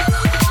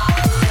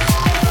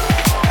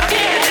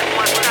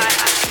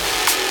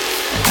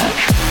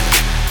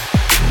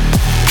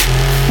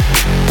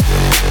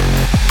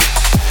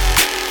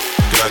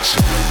 Got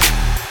you.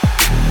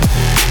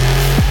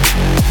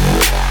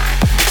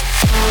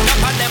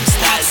 Enough of them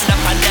style,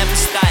 enough of them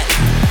style.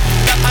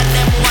 Enough of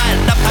them wild,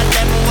 enough of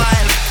them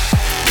wild.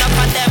 Enough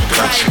of them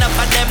cry, enough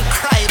of them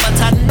cry. But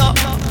I know,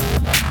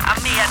 I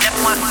me and them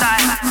one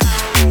style.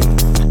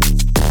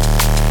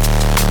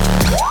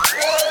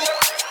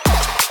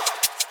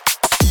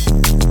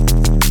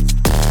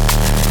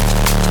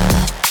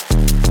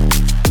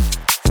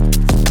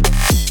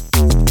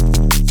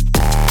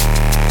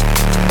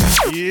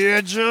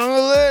 Yeah,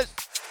 journalist.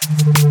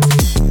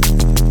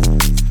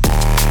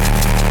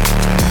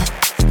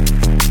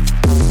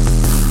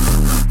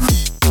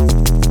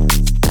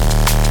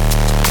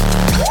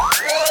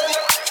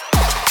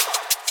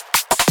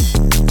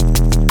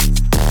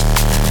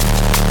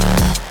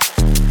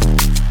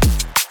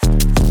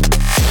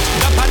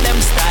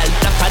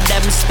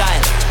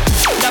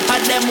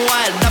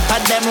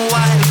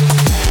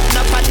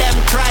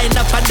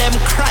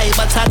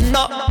 But I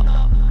know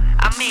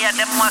I me and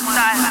them one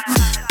style.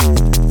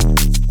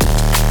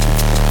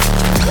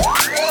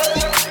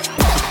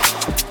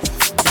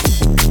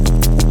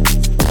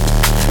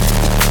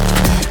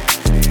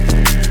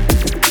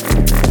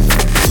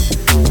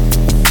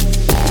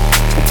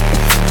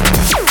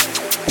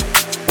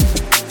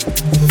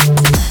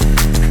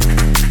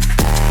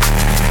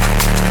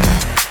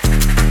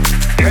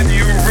 Can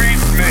you read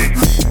me?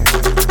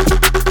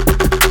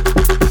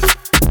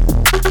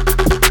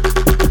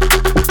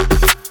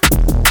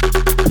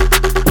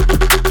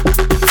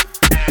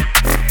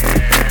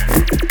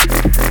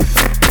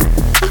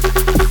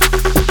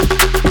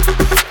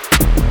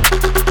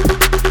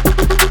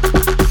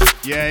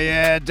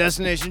 Yeah,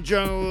 Destination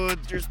Jungle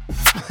with your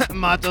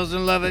Matos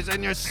and Lovelace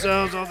and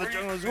yourselves, all the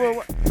junglers.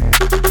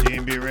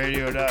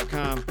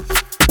 DNBRadio.com.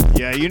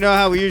 Yeah, you know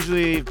how we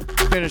usually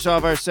finish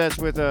off our sets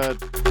with a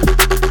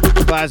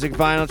classic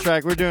vinyl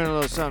track. We're doing a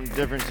little something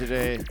different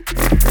today.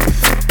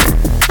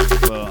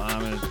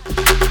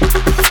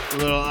 A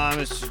little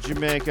homage to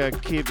Jamaica.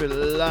 Keep it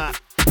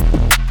locked.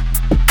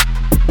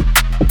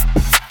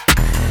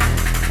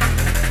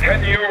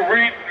 Can you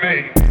read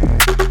me?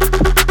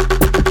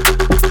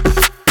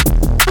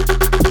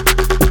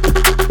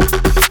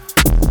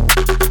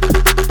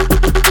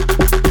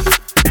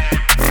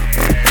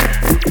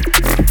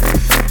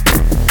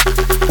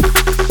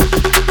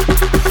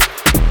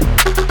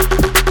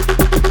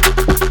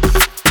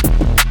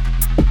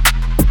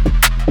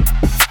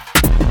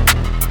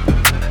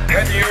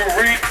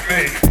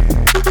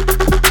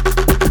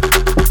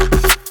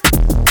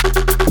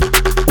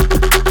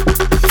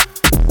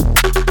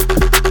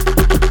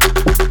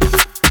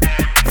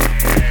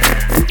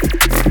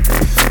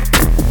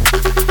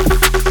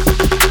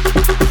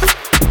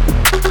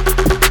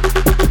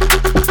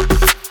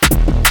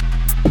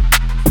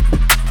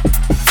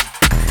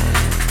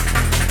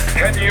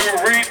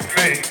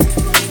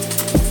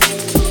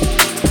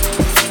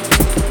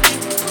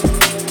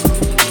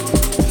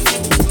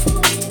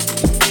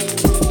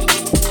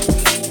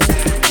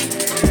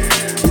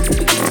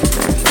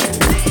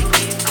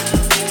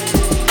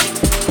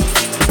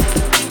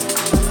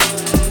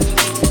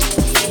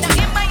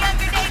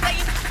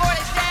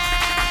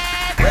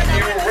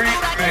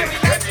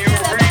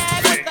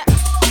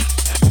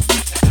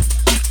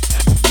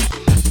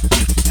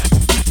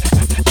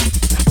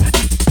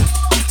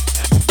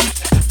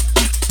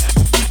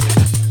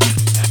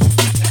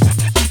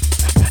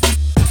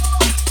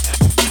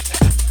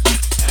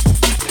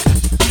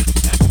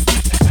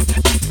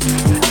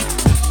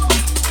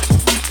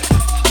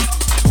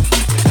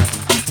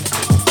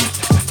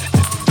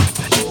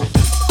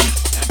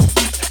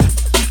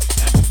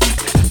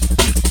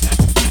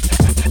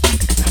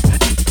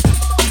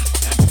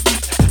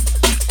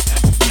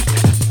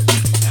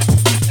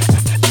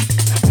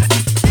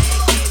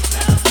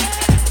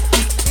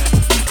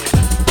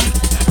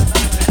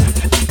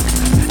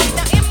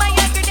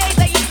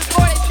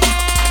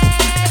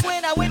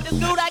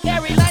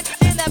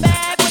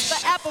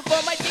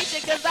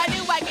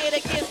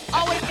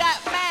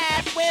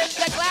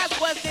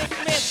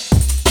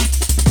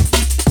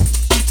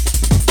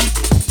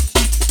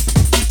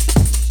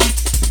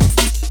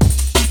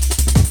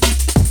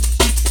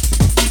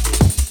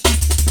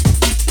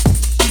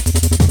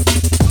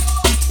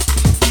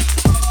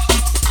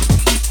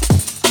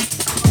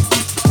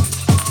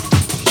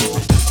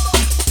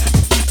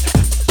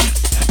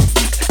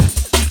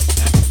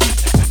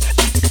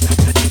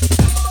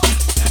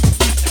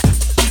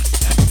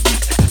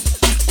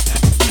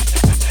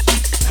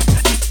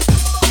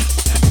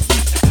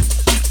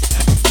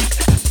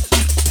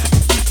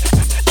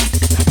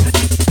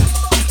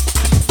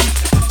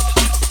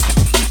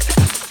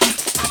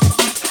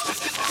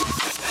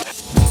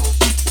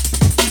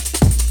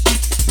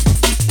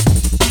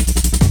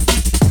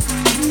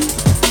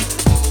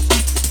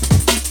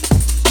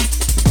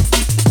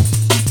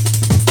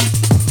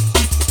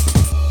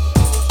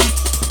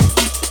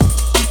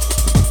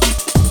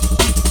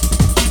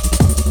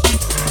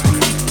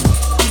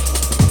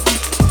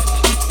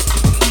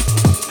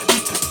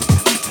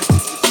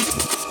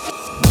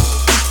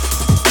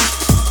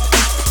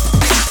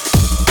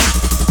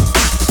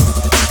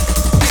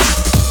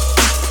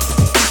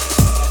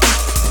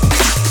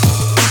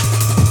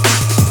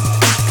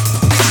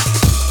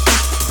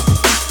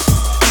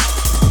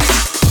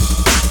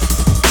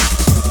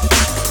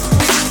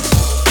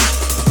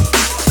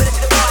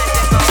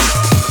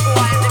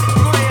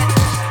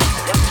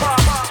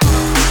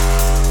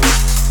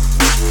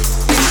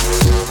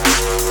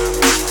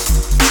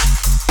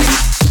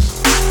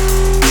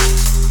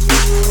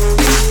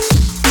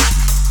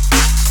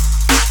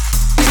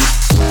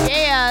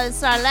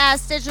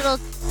 last digital,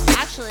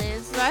 actually,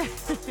 it's our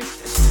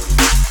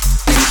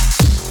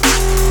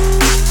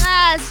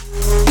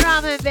last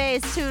drum and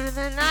bass tune of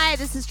the night.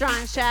 This is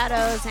Drawing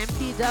Shadows,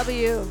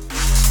 MPW.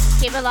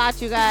 Keep it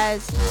locked, you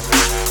guys.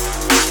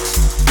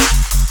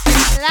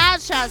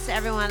 Loud shouts to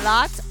everyone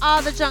locked.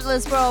 All the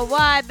junglers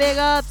worldwide, big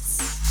ups.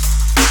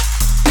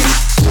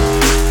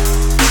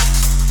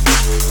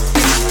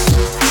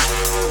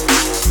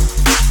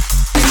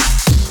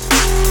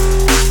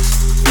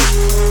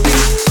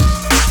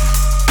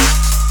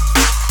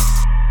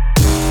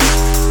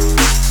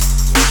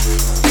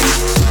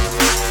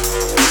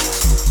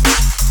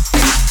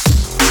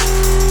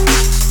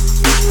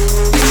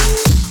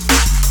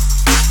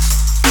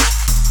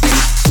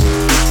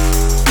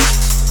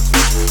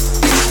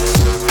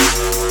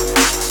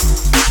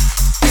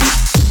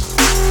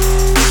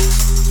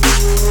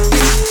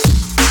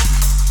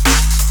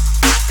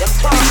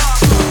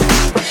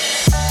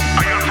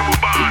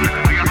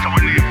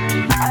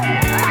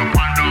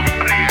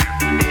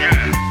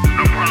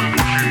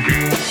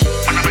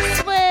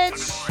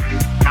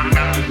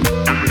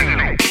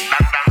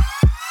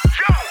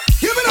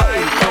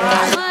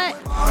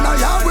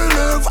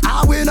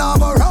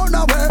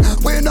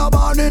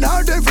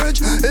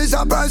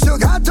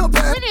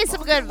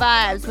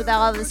 Vibes with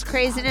all this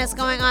craziness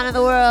going on in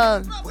the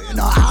world.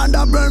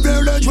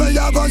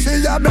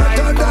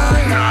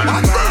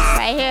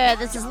 Right here,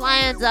 this is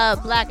Lions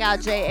Up,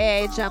 Blackout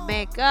JA,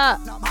 Jamaica.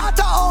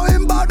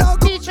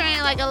 Featuring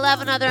like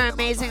 11 other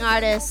amazing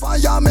artists.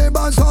 Paying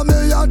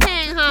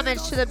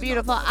homage to the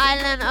beautiful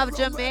island of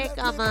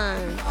Jamaica,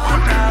 man.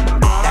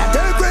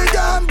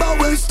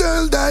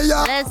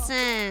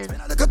 Listen,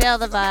 feel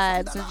the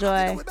vibes,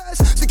 enjoy.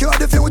 Secure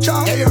the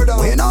future.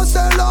 We not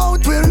sell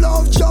out, we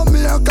love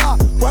Jamaica.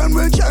 When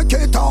we check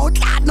it out,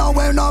 now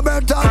we're no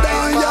better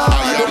than ya.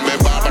 Yeah, me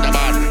bad,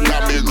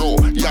 yeah me go,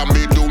 yeah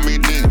me do me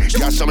thing.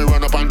 Yeah, so me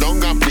run up and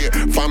down and play.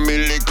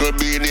 Family little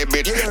beanie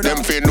bit,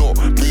 them fi know.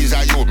 Me's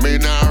a youth, me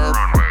now.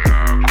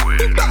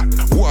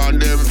 One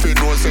them fi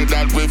know say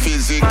that we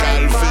physical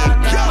fit.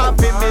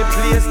 Happy me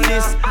place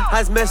this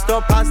as messed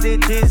up as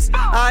it is.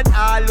 And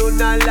all who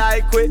not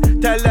like we,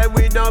 tell them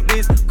we no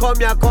biz. Come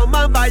here, come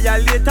and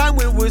violate and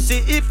we will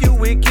see if you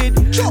wicked.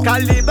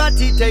 Cause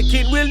liberty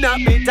taking will not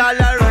be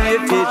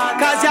tolerated.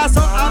 Cause you're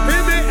so happy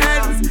me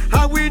ends,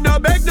 and we no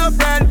beg no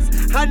friends.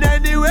 And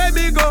anywhere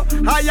me go,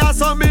 I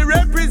saw me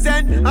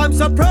represent. I'm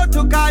so proud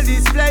to call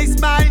this place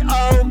my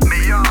home.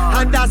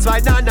 And that's why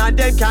none of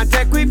them can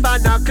take we for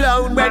no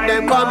clown when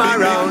them come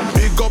around.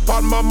 Big up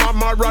on my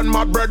mama and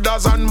my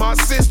brothers and my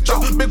sister.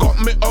 Big up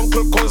me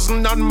uncle,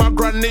 cousin and my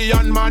granny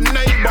and my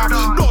neighbor.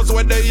 Those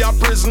where they are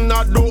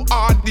prisoner do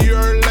hard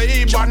year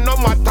labor. No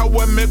matter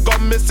where me go,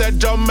 me say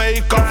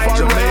Jamaica forever.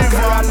 Jamaica,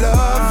 I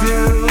love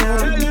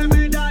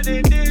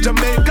you.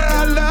 Jamaica,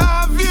 I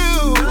love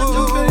you.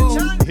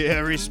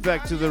 Yeah,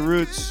 respect to the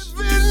roots.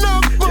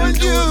 For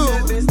you.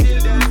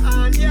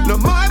 No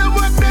matter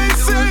what they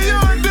say you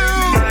do.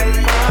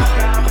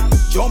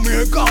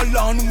 Jamaica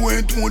land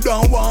went to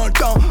the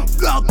water.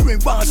 Black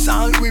River,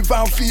 Salt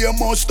River,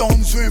 famous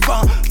Stones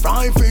River.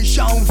 Fry fish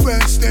and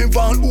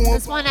festival.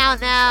 This one out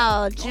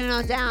now,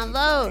 Juno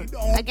download.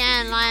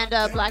 Again, lined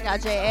up,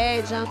 Blackout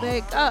JA,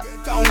 Jamaica.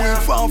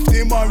 With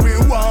the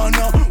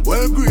marijuana.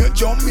 Well, great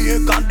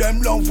Jamaica,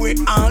 them love we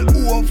all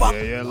over.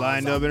 Yeah,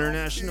 lined up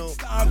international.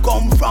 I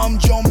come from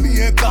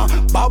Jamaica.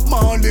 Bob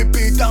Marley,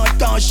 Peter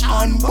Tosh,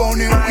 and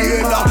Bonnie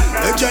Wheeler.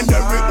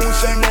 Legendary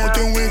Usain Bolt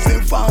with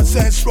the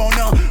fastest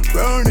runner.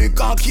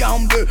 Bernica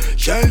Campbell,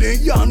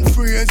 Shelly and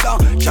Fraser,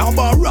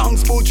 Chamba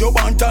Ranks, Butcher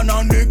Banton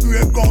and the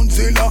Great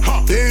Godzilla.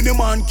 Danny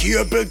Man,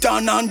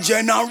 Capleton and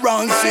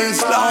General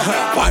Sizzler.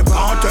 Five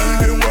can't tell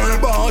the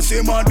world boss,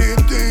 him a the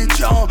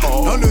teacher.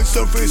 Now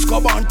listen Frisco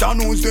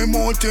Banton who's the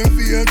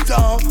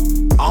motivator.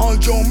 All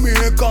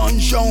Jamaican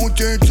shout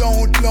it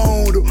out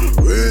loud.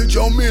 We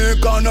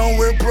Jamaican and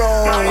we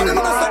proud.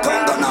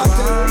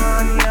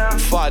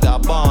 Father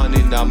born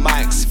in the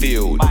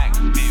Maxfield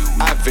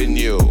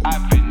Avenue.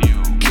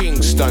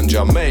 Kingston,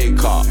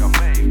 Jamaica.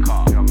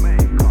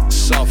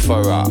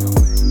 Sufferer,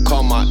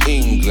 comma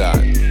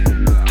England.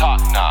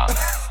 Tottenham.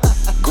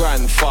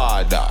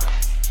 Grandfather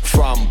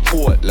from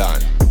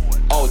Portland,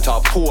 out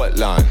of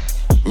Portland.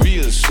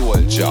 Real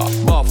soldier,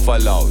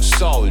 Buffalo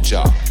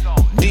soldier.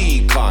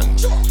 Deacon,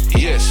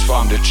 yes,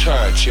 from the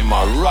church, in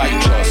my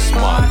righteous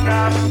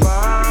man.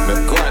 My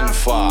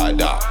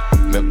grandfather,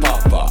 my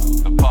papa,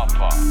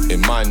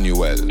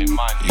 Emmanuel.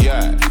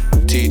 Yeah,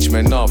 teach me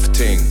enough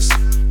things.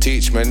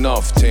 Teach me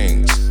enough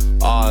things.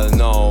 All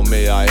know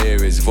me, I hear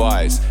his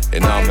voice.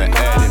 And on my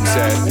head him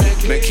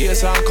said, make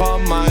case and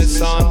come my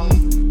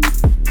son.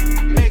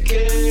 Make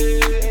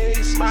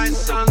case my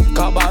son.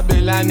 Cause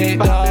Babylon it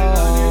done.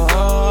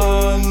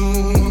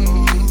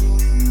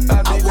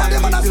 Babylon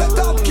it done.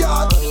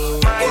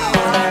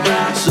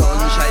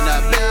 Sunshine a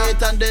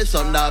bit and the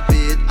sun a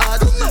bit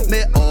hot.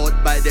 Me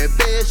out by the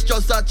base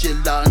just a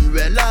chill and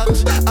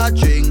relax. I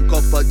drink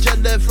up a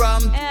jelly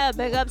from. Yeah,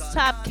 big ups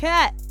Top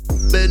Cat.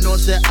 But no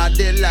say I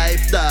the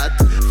life that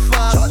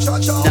fast.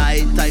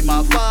 Night time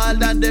I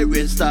fall and the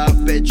rain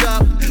start to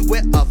drop. We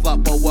have a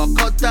power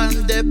cut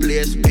and the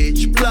place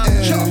pitch black.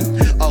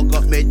 I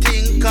got me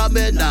think I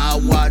me now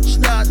watch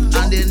that.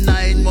 And in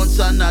 9 months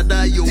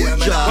another you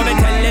job. When me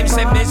tell them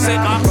say me sick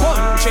a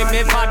country,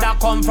 me father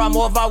come from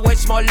over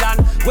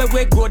Westmoreland, where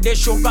we grow the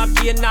sugar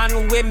cane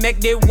and we make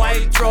the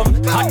wild drum.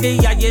 At the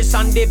highest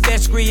and the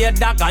best create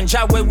the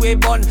ganja where we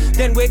burn.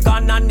 Then we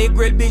gone on the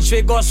grill beach,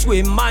 we go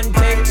swim and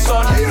take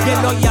sun.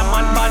 Yellow yam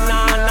and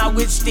banana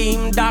with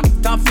steamed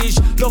Dr. Fish.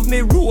 Love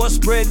me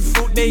roast bread,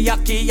 fruit, the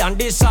yaki and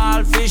the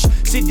saltfish.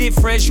 See the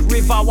fresh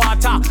river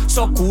water,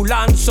 so cool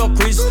and so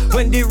crisp.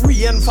 When the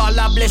rain fall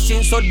a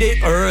blessing, so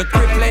the earth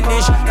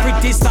replenish.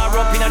 Pretty star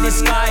up in the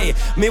sky,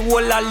 me whole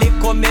a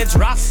lick meds.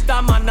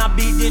 Rasta man a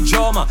beat the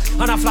drum,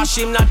 and a flash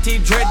him natty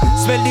dread.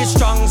 Smell the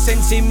strong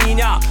sense in me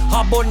ya,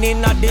 a bun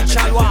in a the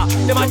chalwa.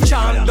 Them a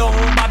chant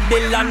down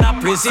Babylon a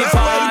prison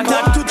father.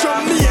 Welcome to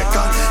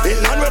Jamaica, the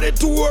land where the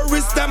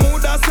tourists them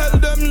woulda sell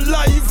them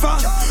life.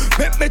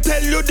 Let me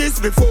tell you this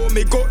before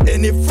me go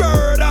any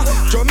further.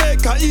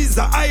 Jamaica is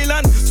an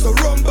island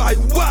surrounded by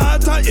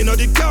water. You know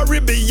the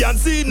Caribbean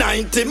Sea,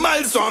 90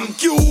 miles from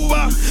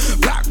Cuba.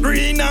 Black,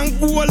 green and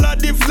gold are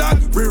the flag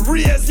we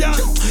raise ya.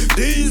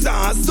 These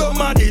are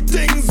some of the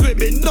things we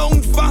been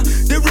known for.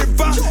 The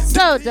river,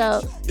 so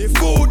dope. The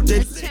food,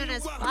 this tune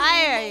is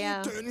fire,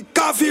 yo.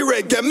 Coffee,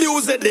 reggae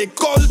music, they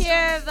call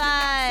pure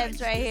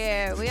vibes right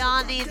here. We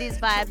all need these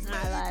vibes in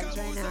our lives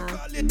right now.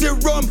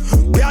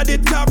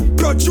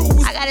 I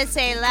gotta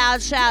say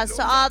loud shouts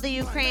to all the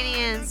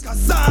Ukrainians.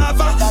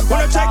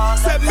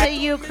 To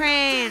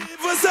Ukraine.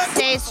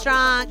 Stay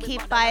strong,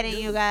 keep fighting,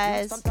 you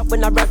guys.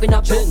 When I'm rapping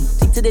up, think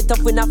to the top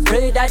when I'm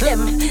afraid of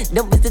them.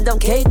 Don't listen, don't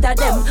cater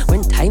them.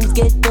 When times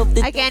get tough.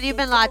 Again, you've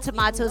been locked to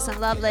Matos and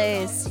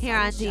Lovelace here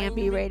on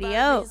DMB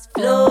Radio.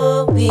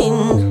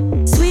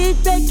 Flowing, sweet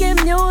reggae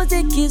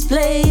music is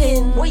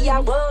playing.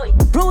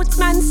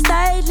 Rootsman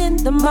style in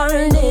the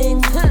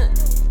morning.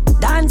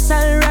 Dance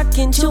and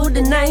rocking through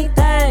the night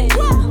time.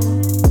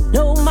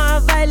 No more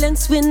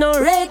violence with no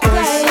red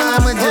light.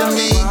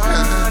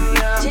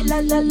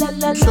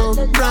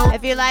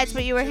 If you liked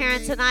what you were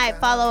hearing tonight,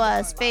 follow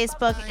us.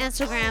 Facebook,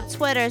 Instagram,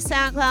 Twitter,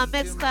 SoundCloud,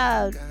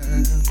 Mixcloud.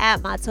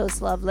 At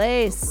Matos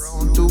Lovelace.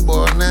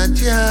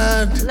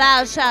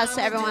 Loud shouts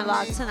to everyone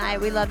locked tonight.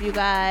 We love you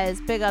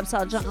guys. Big ups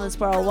all junglers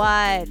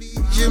worldwide.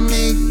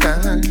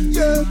 Jamaica,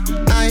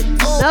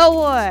 no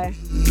war.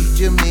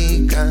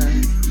 Jamaica.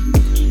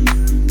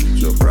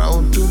 So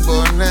proud to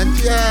born at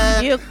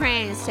Jamaica.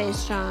 Ukraine, stay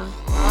strong.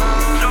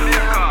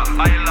 Jamaica,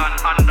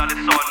 island under the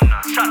sun.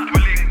 Chat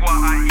with lingua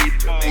and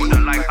eat food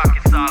like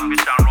Akisal,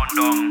 fish and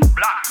rundown.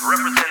 Black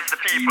represents the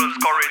people's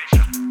courage.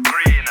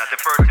 Green, the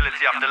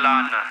fertility of the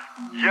land.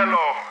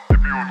 Yellow, the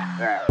beauty.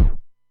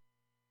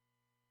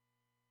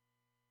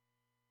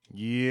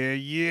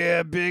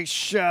 Yeah, big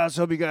shots.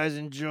 Hope you guys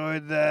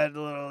enjoyed that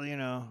little,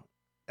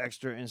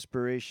 extra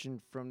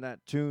inspiration from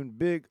that tune.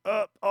 Big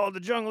up all the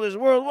junglers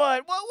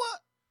worldwide. What?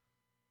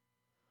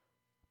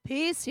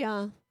 Peace,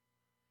 y'all.